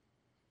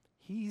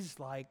 He's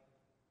like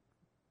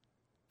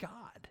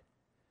God.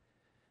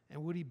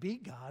 And would he be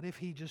God if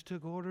he just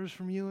took orders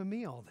from you and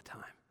me all the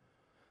time?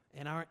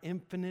 And our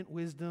infinite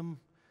wisdom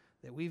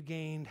that we've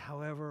gained,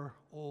 however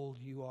old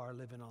you are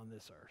living on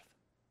this earth.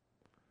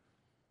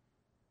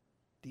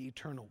 The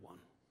eternal one.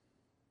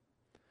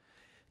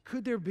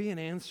 Could there be an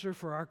answer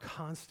for our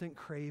constant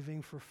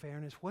craving for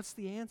fairness? What's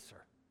the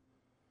answer?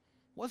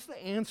 What's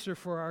the answer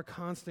for our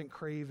constant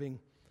craving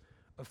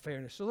of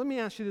fairness? So let me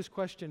ask you this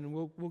question, and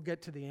we'll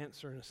get to the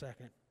answer in a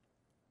second.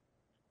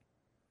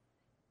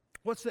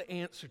 What's the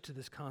answer to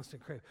this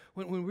constant craving?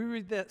 When we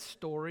read that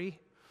story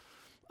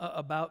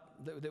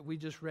that we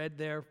just read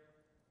there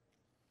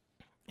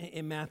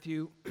in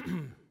Matthew,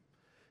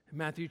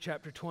 Matthew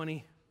chapter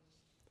 20,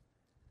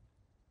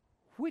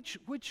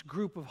 which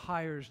group of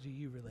hires do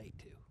you relate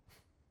to?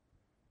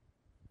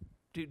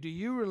 Do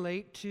you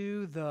relate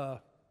to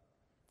the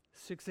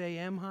 6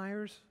 a.m.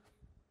 hires?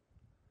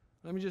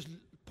 Let me just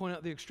point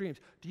out the extremes.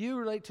 Do you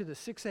relate to the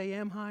 6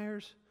 a.m.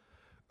 hires,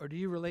 or do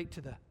you relate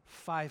to the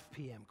 5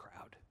 p.m.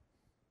 crowd?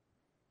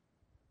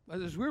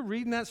 As we're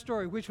reading that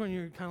story, which one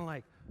you're kind of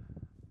like,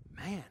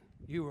 man,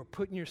 you were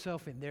putting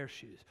yourself in their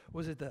shoes?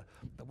 Was it the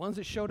ones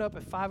that showed up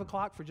at 5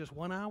 o'clock for just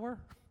 1 hour?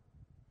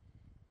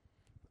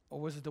 Or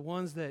was it the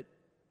ones that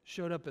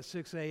showed up at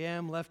 6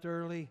 a.m., left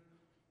early,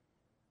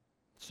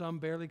 some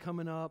barely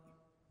coming up,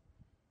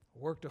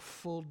 worked a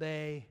full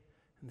day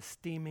in the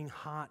steaming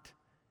hot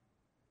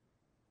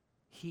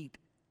heat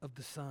of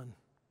the sun?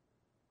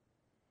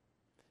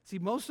 See,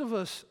 most of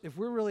us, if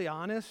we're really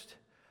honest,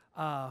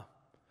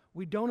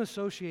 we don't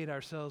associate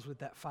ourselves with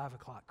that 5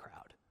 o'clock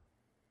crowd.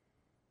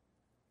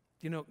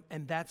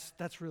 And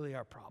that's really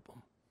our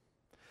problem.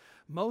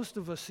 Most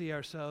of us see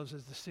ourselves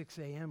as the 6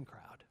 a.m.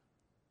 crowd.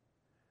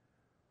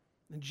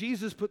 And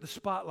Jesus put the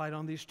spotlight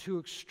on these two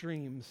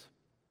extremes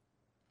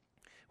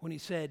when he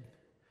said,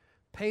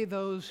 pay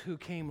those who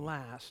came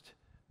last,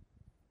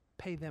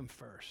 pay them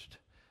first.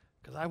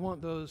 Because I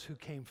want those who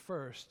came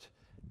first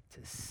to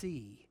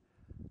see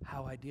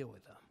how I deal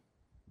with them.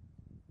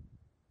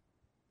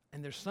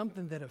 And there's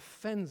something that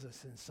offends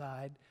us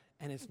inside,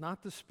 and it's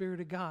not the Spirit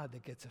of God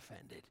that gets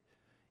offended.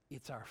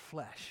 It's our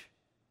flesh.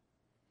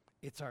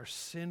 It's our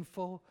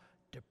sinful,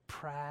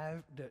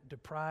 deprived,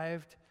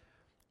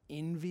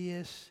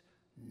 envious,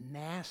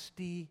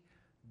 nasty,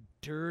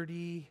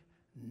 dirty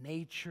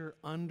nature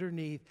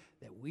underneath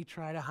that we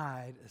try to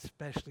hide,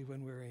 especially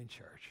when we're in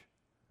church.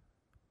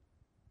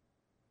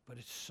 But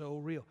it's so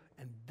real.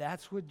 And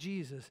that's what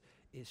Jesus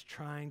is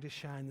trying to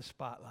shine the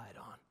spotlight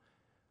on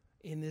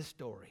in this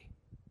story,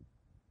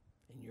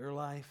 in your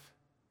life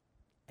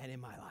and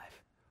in my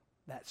life.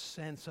 That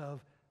sense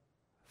of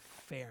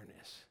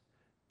fairness.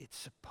 It's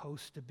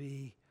supposed to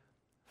be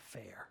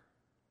fair.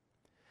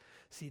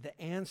 See, the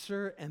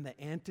answer and the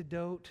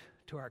antidote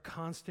to our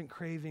constant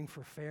craving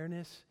for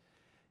fairness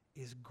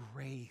is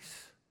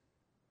grace.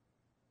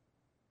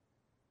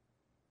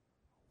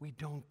 We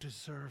don't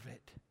deserve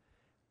it,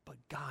 but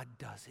God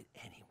does it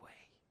anyway.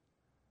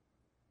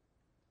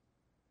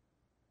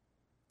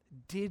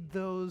 Did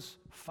those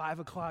 5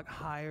 o'clock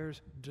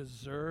hires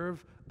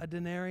deserve a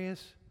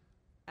denarius?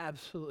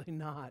 Absolutely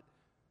not.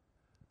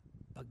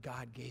 But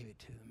God gave it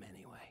to them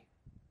anyway.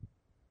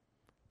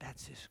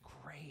 That's His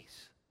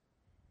grace.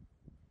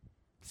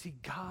 See,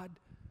 God,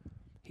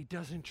 He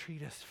doesn't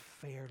treat us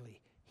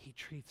fairly. He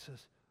treats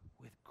us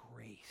with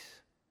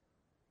grace.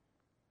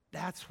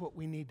 That's what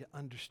we need to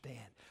understand.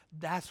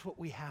 That's what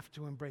we have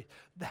to embrace.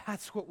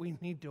 That's what we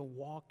need to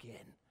walk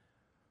in.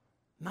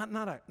 Not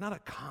a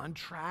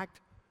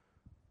contract.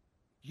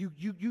 You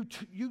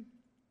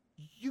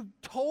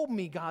told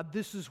me, God,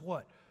 this is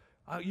what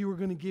you were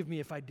going to give me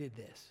if I did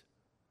this.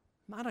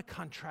 Not a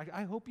contract.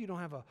 I hope you don't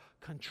have a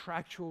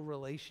contractual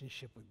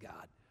relationship with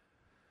God.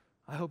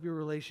 I hope your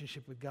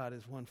relationship with God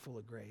is one full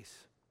of grace.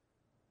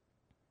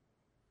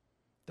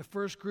 The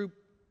first group,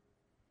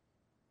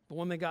 the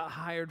one that got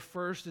hired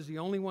first, is the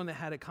only one that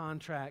had a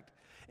contract.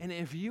 And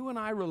if you and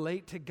I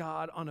relate to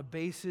God on a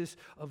basis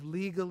of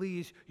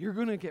legalese, you're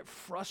going to get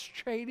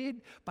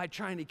frustrated by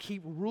trying to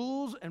keep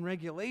rules and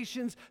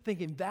regulations,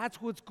 thinking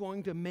that's what's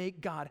going to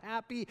make God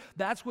happy.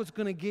 That's what's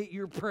going to get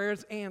your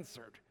prayers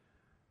answered.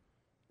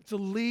 It's a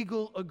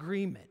legal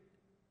agreement.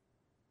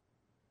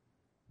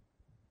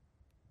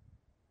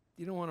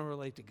 You don't want to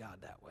relate to God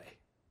that way.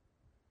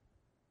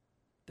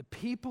 The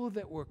people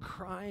that were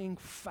crying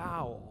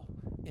foul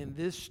in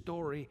this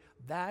story,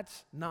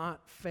 that's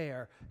not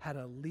fair, had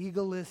a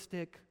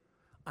legalistic,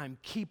 I'm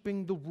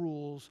keeping the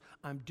rules,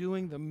 I'm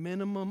doing the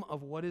minimum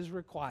of what is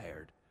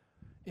required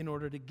in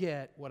order to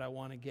get what I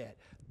want to get.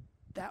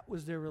 That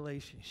was their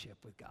relationship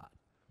with God,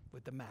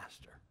 with the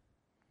master.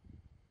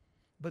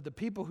 But the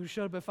people who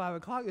showed up at 5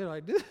 o'clock, they're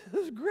like, this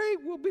is great,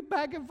 we'll be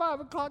back at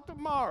 5 o'clock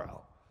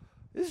tomorrow.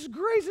 This is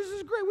great,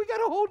 we got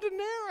a whole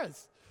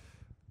denarius.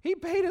 He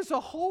paid us a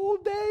whole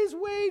day's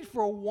wage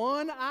for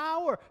 1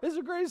 hour. This is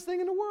the greatest thing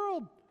in the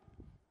world.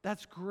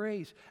 That's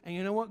grace. And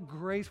you know what?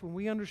 Grace, when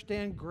we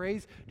understand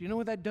grace, do you know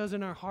what that does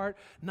in our heart?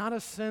 Not a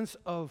sense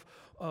of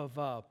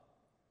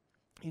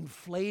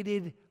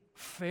inflated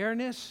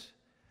fairness,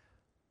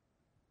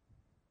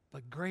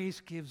 but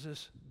grace gives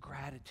us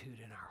gratitude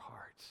in our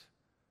hearts.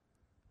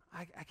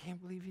 I can't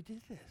believe you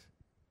did this.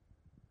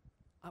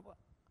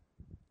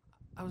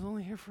 I was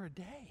only here for a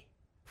day,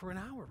 for an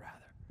hour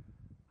rather.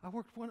 I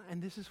worked one,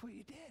 and this is what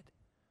you did.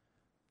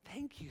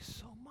 Thank you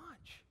so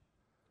much.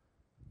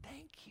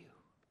 Thank you.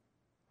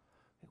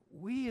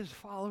 We as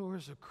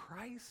followers of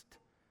Christ,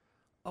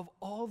 of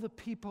all the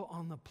people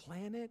on the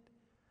planet,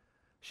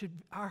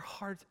 our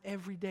hearts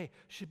every day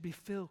should be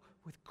filled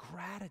with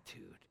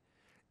gratitude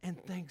and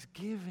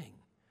thanksgiving.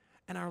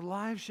 And our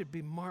lives should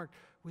be marked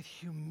with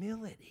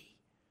humility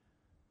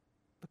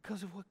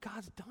because of what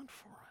God's done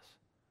for us.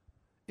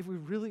 If we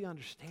really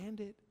understand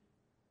it,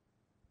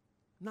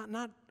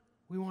 not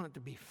we want it to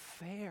be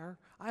fair.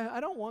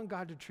 I don't want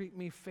God to treat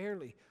me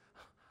fairly.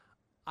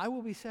 I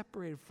will be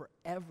separated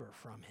forever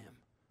from him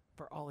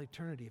for all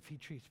eternity if he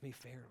treats me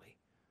fairly,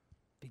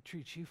 if he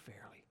treats you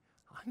fairly.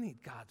 I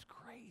need God's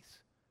grace.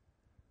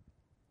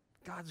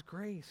 God's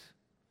grace.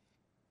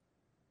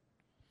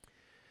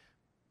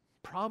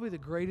 Probably the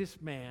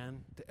greatest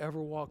man to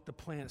ever walk the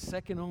planet,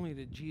 second only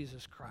to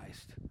Jesus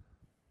Christ,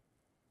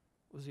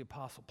 was the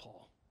Apostle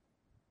Paul.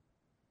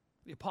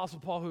 The Apostle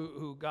Paul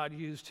who God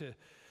used to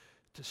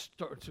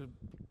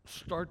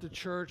start the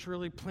church,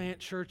 really plant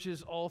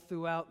churches all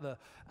throughout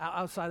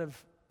outside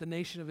of the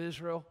nation of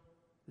Israel,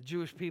 the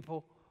Jewish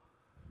people.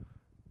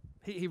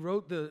 He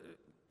wrote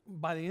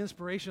by the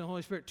inspiration of the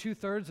Holy Spirit,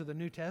 2/3 of the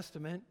New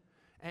Testament.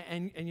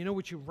 And you know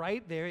what you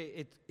write there,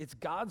 it's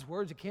God's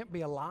words. It can't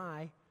be a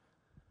lie.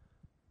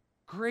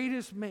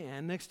 Greatest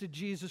man next to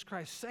Jesus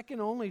Christ, second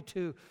only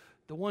to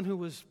the one who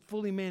was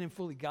fully man and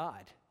fully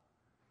God.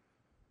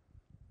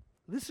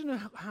 Listen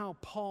to how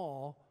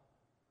Paul,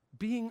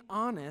 being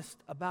honest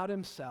about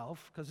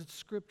himself, because it's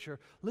scripture,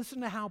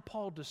 listen to how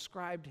Paul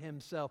described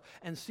himself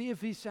and see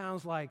if he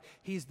sounds like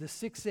he's the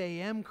 6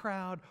 a.m.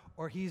 crowd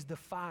or he's the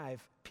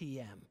 5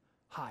 p.m.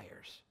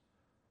 hires.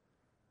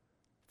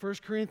 1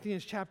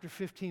 Corinthians chapter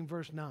 15,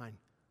 verse 9.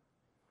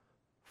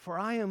 For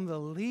I am the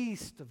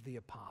least of the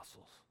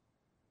apostles.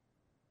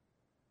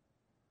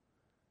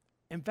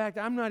 In fact,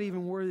 I'm not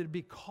even worthy to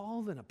be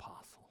called an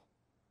apostle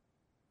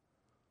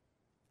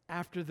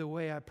after the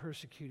way I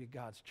persecuted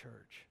God's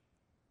church.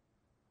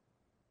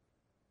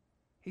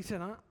 He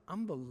said,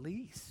 I'm the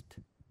least.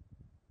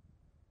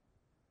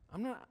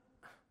 I'm not.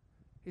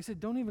 He said,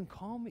 don't even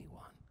call me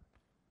one.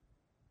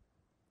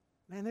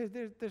 Man,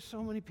 there's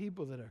so many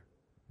people that are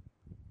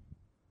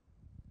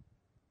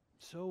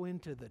so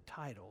into the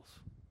titles.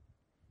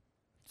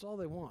 That's all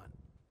they want.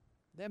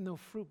 They have no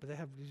fruit, but they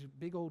have these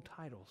big old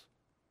titles.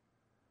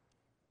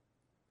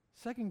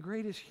 Second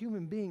greatest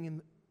human being in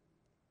the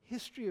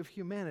history of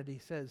humanity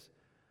says,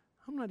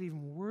 I'm not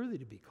even worthy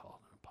to be called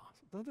an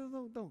apostle.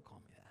 Don't call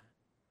me that.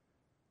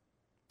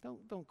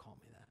 Don't call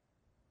me that.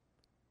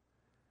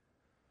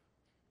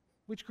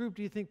 Which group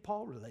do you think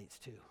Paul relates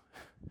to?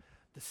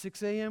 The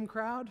 6 a.m.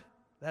 crowd?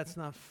 That's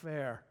not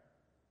fair.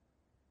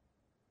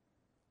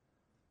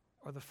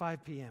 Or the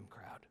 5 p.m.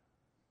 crowd?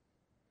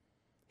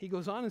 He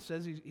goes on and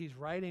says he's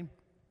writing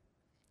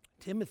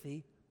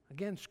Timothy,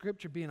 again,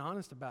 scripture being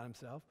honest about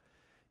himself.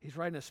 He's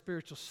writing a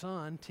spiritual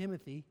son,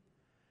 Timothy.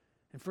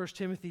 In 1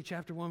 Timothy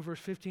chapter 1, verse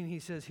 15, he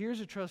says, here's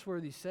a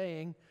trustworthy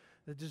saying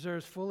that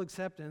deserves full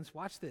acceptance.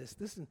 Watch this.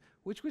 Listen,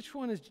 which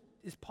one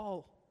is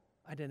Paul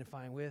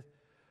identifying with?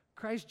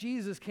 Christ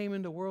Jesus came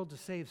into the world to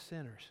save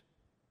sinners,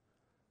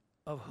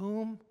 of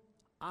whom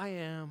I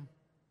am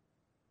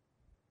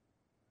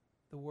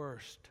the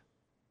worst.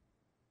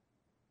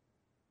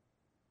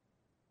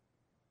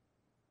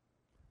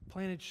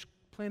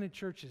 Planted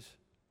churches,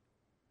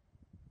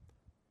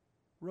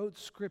 wrote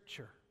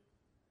scripture.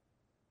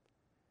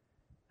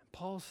 And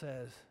Paul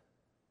says,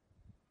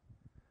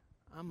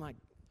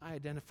 I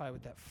identify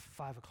with that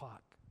 5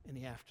 o'clock in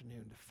the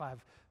afternoon to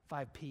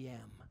 5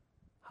 p.m.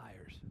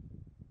 hires.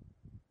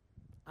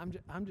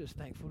 I'm just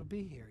thankful to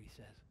be here, he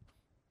says.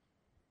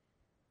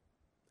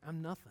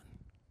 I'm nothing.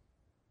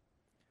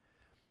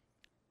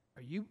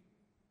 You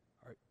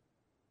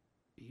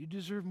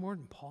deserve more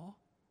than Paul?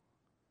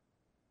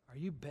 Are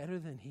you better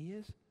than he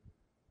is?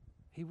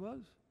 He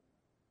was.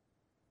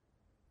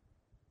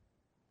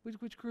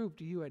 Which group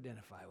do you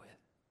identify with?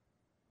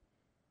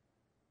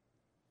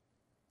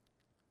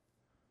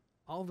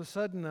 All of a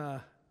sudden,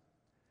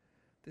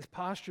 this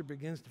posture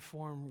begins to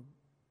form.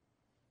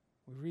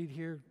 We read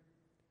here,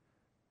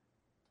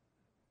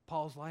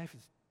 Paul's life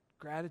is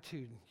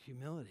gratitude and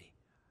humility.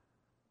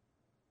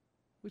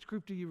 Which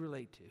group do you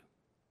relate to?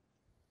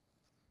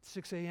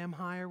 6 a.m.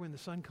 hire when the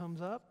sun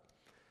comes up?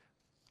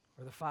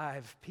 Or the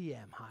 5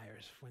 p.m.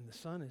 hires when the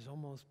sun is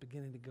almost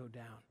beginning to go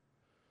down?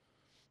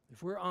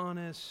 If we're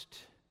honest,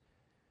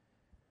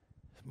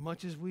 as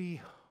much as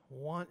we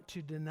want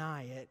to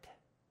deny it,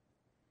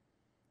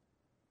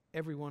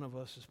 every one of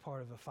us is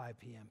part of a 5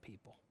 p.m.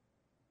 people.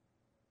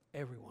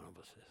 Every one of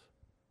us is.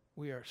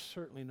 We are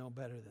certainly no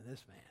better than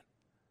this man.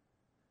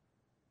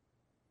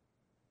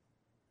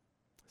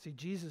 See,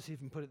 Jesus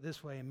even put it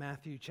this way in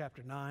Matthew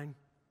chapter 9,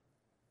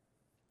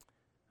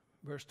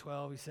 verse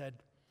 12. He said,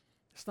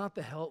 it's not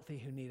the healthy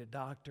who need a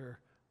doctor,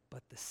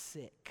 but the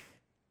sick.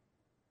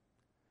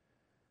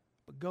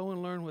 But go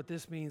and learn what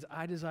this means.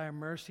 I desire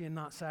mercy and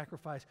not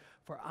sacrifice,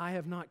 for I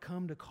have not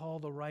come to call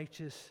the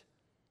righteous,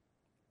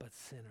 but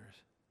sinners.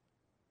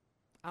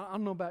 I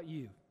don't know about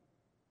you,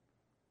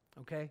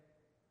 okay?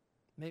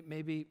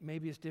 Maybe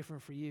it's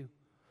different for you.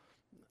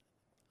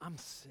 I'm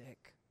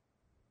sick.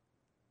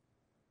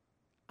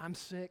 I'm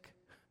sick,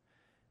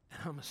 and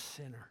I'm a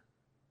sinner.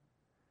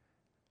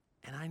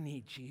 And I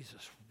need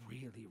Jesus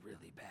really,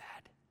 really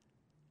bad.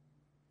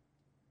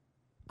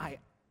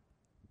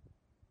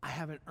 I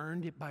haven't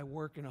earned it by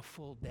working a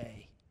full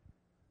day.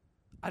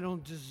 I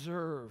don't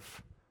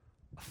deserve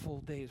a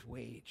full day's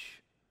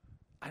wage.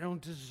 I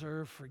don't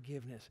deserve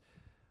forgiveness.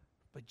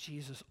 But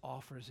Jesus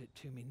offers it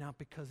to me, not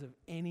because of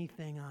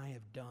anything I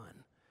have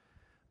done,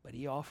 but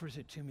he offers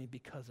it to me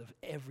because of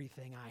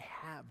everything I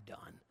have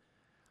done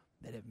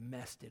that have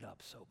messed it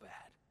up so bad.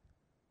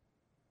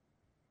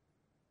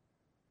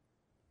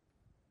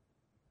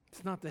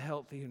 It's not the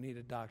healthy who need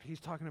a doctor. He's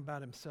talking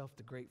about himself,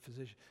 the great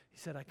physician. He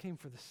said, I came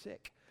for the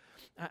sick.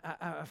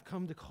 I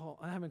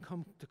haven't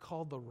come to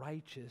call the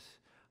righteous,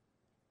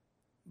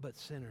 but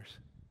sinners.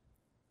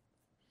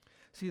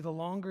 See, the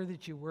longer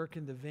that you work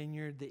in the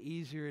vineyard, the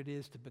easier it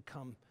is to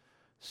become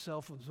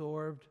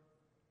self-absorbed,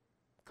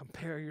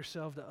 compare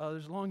yourself to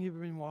others. The longer you've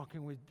been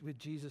walking with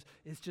Jesus,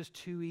 it's just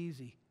too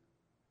easy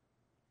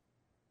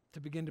to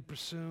begin to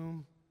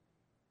presume.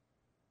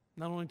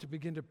 Not only to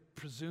begin to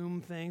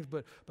presume things,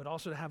 but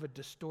also to have a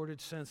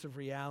distorted sense of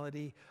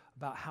reality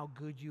about how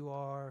good you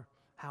are,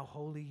 how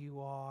holy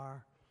you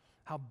are,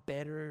 how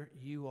better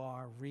you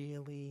are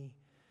really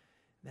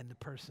than the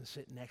person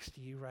sitting next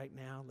to you right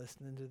now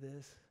listening to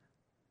this.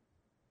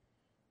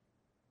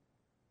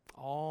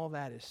 All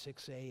that is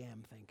 6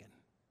 a.m. thinking.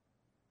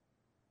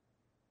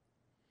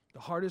 The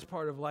hardest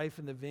part of life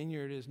in the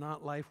vineyard is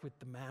not life with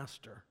the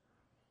master.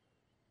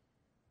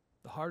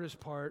 The hardest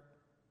part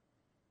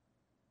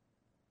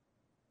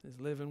is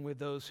living with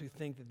those who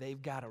think that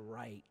they've got a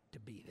right to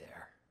be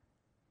there,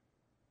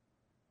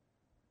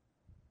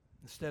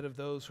 instead of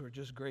those who are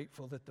just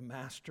grateful that the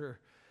master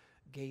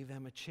gave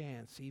them a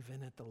chance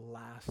even at the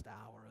last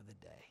hour of the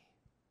day.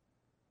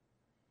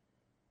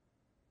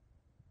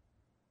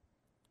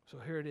 So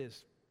here it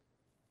is.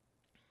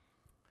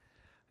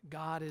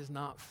 God is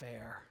not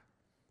fair.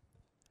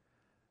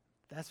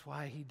 That's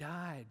why he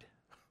died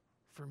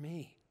for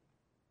me.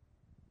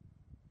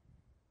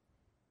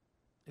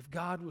 If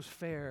God was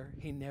fair,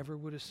 he never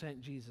would have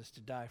sent Jesus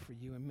to die for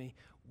you and me.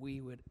 We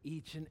would,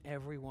 each and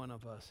every one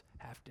of us,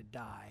 have to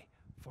die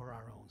for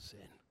our own sin.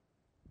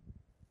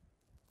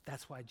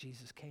 That's why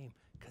Jesus came,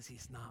 because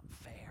he's not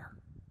fair.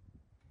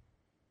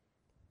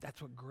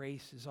 That's what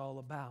grace is all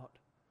about.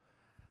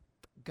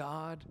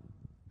 God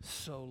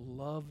so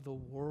loved the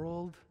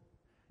world,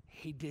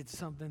 he did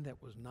something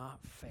that was not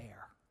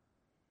fair.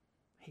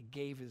 He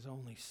gave his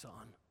only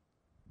son,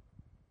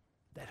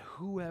 that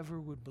whoever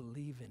would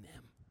believe in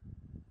him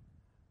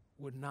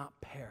would not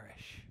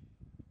perish,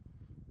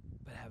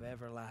 but have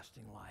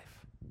everlasting life.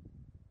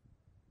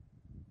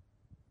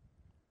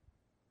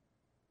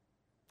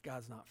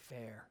 God's not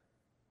fair.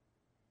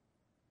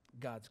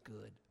 God's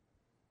good.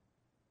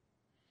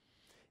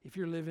 If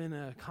you're living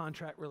a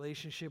contract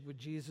relationship with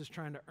Jesus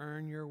trying to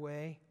earn your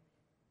way,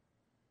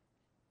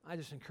 I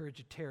just encourage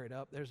you to tear it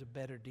up. There's a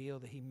better deal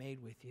that he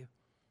made with you.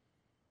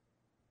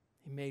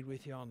 He made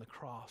with you on the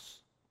cross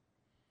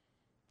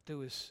through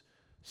his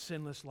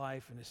sinless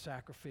life and his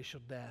sacrificial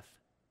death.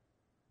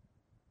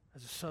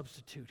 As a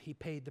substitute, he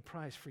paid the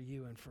price for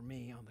you and for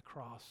me on the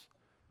cross.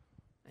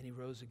 And he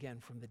rose again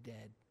from the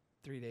dead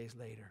 3 days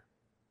later.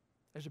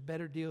 There's a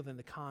better deal than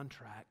the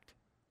contract.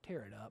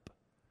 Tear it up.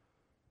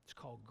 It's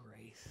called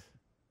grace.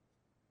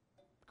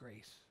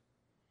 Grace.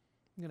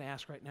 I'm going to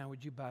ask right now,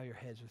 would you bow your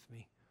heads with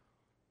me?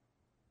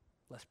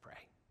 Let's pray.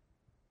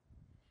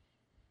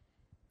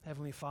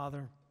 Heavenly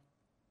Father,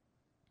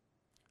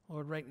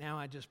 Lord, right now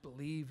I just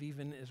believe,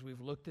 even as we've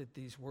looked at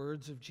these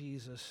words of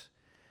Jesus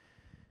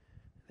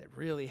that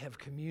really have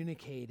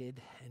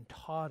communicated and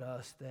taught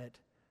us that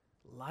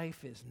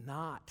life is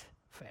not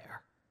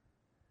fair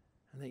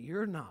and that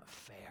you're not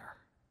fair.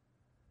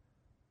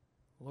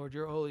 Lord,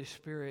 your Holy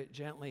Spirit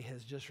gently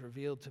has just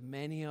revealed to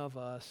many of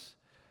us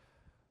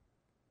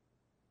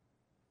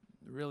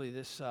really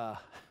this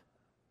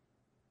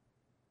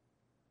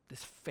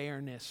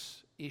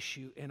fairness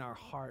issue in our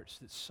hearts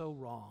that's so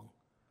wrong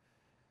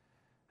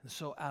and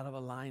so out of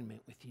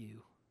alignment with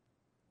you.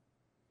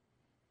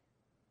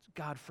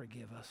 God,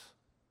 forgive us.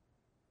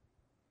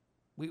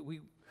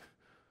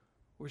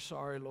 We're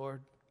sorry,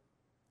 Lord.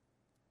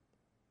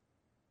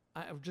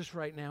 Just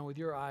right now, with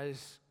your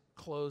eyes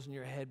closed and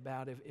your head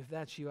bowed, if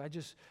that's you, I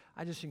just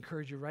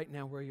encourage you right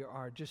now where you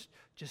are, just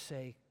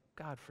say,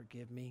 God,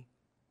 forgive me.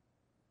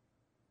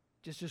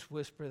 Just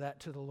whisper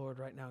that to the Lord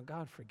right now.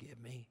 God,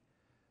 forgive me.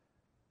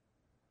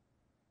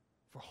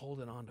 for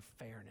holding on to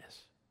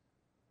fairness.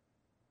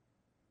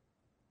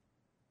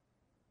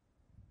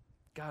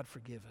 God,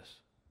 forgive us.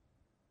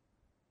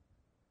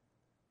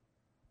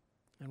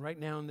 And right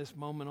now in this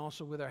moment,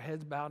 also with our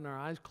heads bowed and our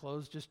eyes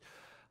closed,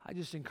 I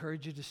just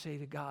encourage you to say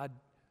to God,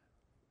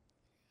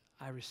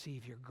 I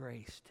receive your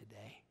grace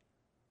today.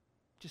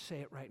 Just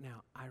say it right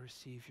now. I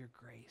receive your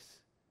grace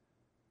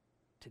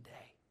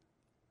today.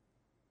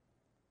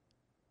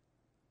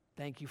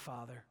 Thank you,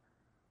 Father,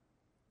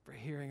 for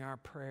hearing our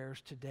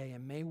prayers today.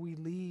 And may we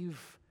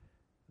leave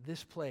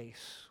this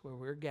place where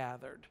we're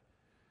gathered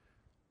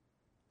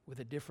with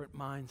a different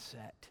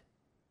mindset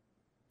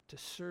to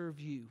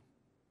serve you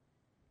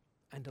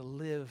and to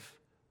live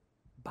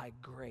by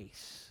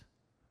grace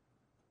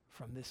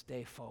from this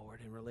day forward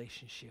in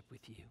relationship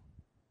with you.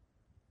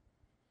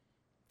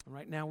 And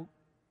right now,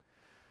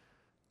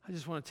 I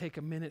just want to take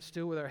a minute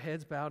still with our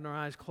heads bowed and our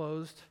eyes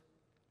closed.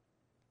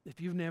 If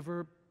you've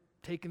never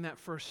taken that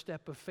first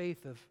step of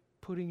faith of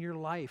putting your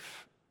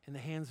life in the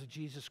hands of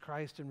Jesus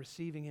Christ and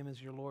receiving him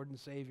as your Lord and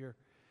Savior,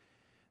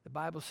 the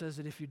Bible says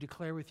that if you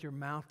declare with your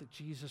mouth that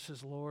Jesus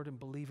is Lord and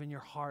believe in your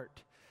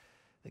heart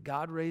that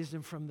God raised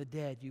him from the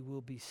dead, you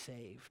will be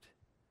saved.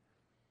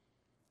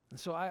 And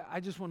so I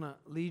just want to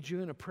lead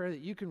you in a prayer that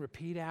you can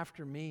repeat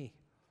after me.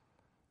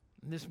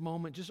 In this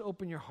moment, just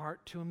open your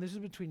heart to him. This is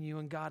between you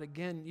and God.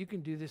 Again, you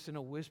can do this in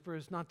a whisper.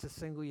 It's not to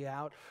single you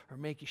out or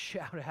make you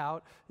shout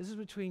out. This is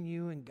between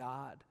you and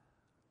God.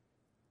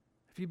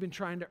 If you've been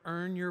trying to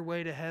earn your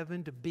way to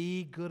heaven, to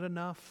be good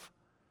enough,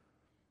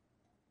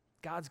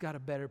 God's got a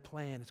better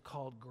plan. It's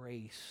called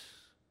grace.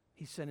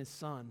 He sent his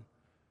son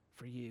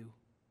for you.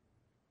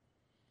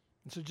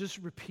 And so just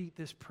repeat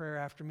this prayer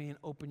after me and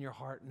open your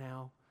heart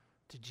now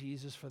to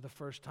Jesus for the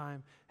first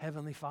time.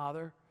 Heavenly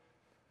Father,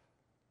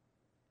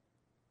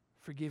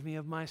 forgive me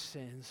of my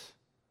sins.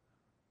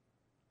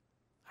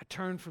 I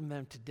turn from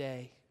them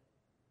today,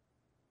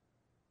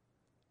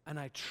 and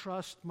I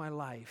trust my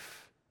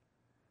life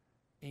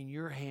in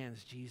your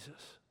hands,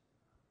 Jesus.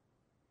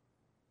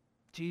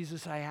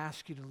 Jesus, I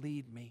ask you to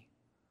lead me,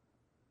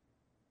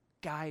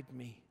 guide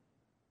me,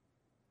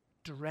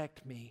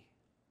 direct me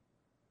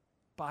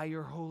by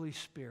your Holy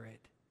Spirit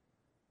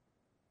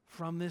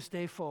from this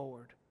day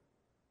forward,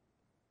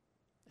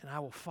 and I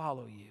will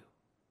follow you.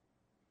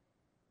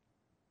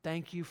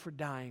 Thank you for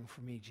dying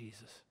for me,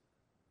 Jesus.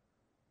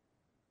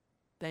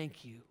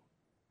 Thank you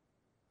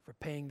for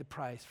paying the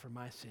price for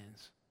my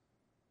sins.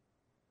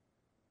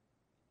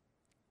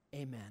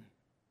 Amen.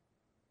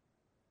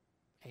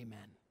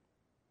 Amen.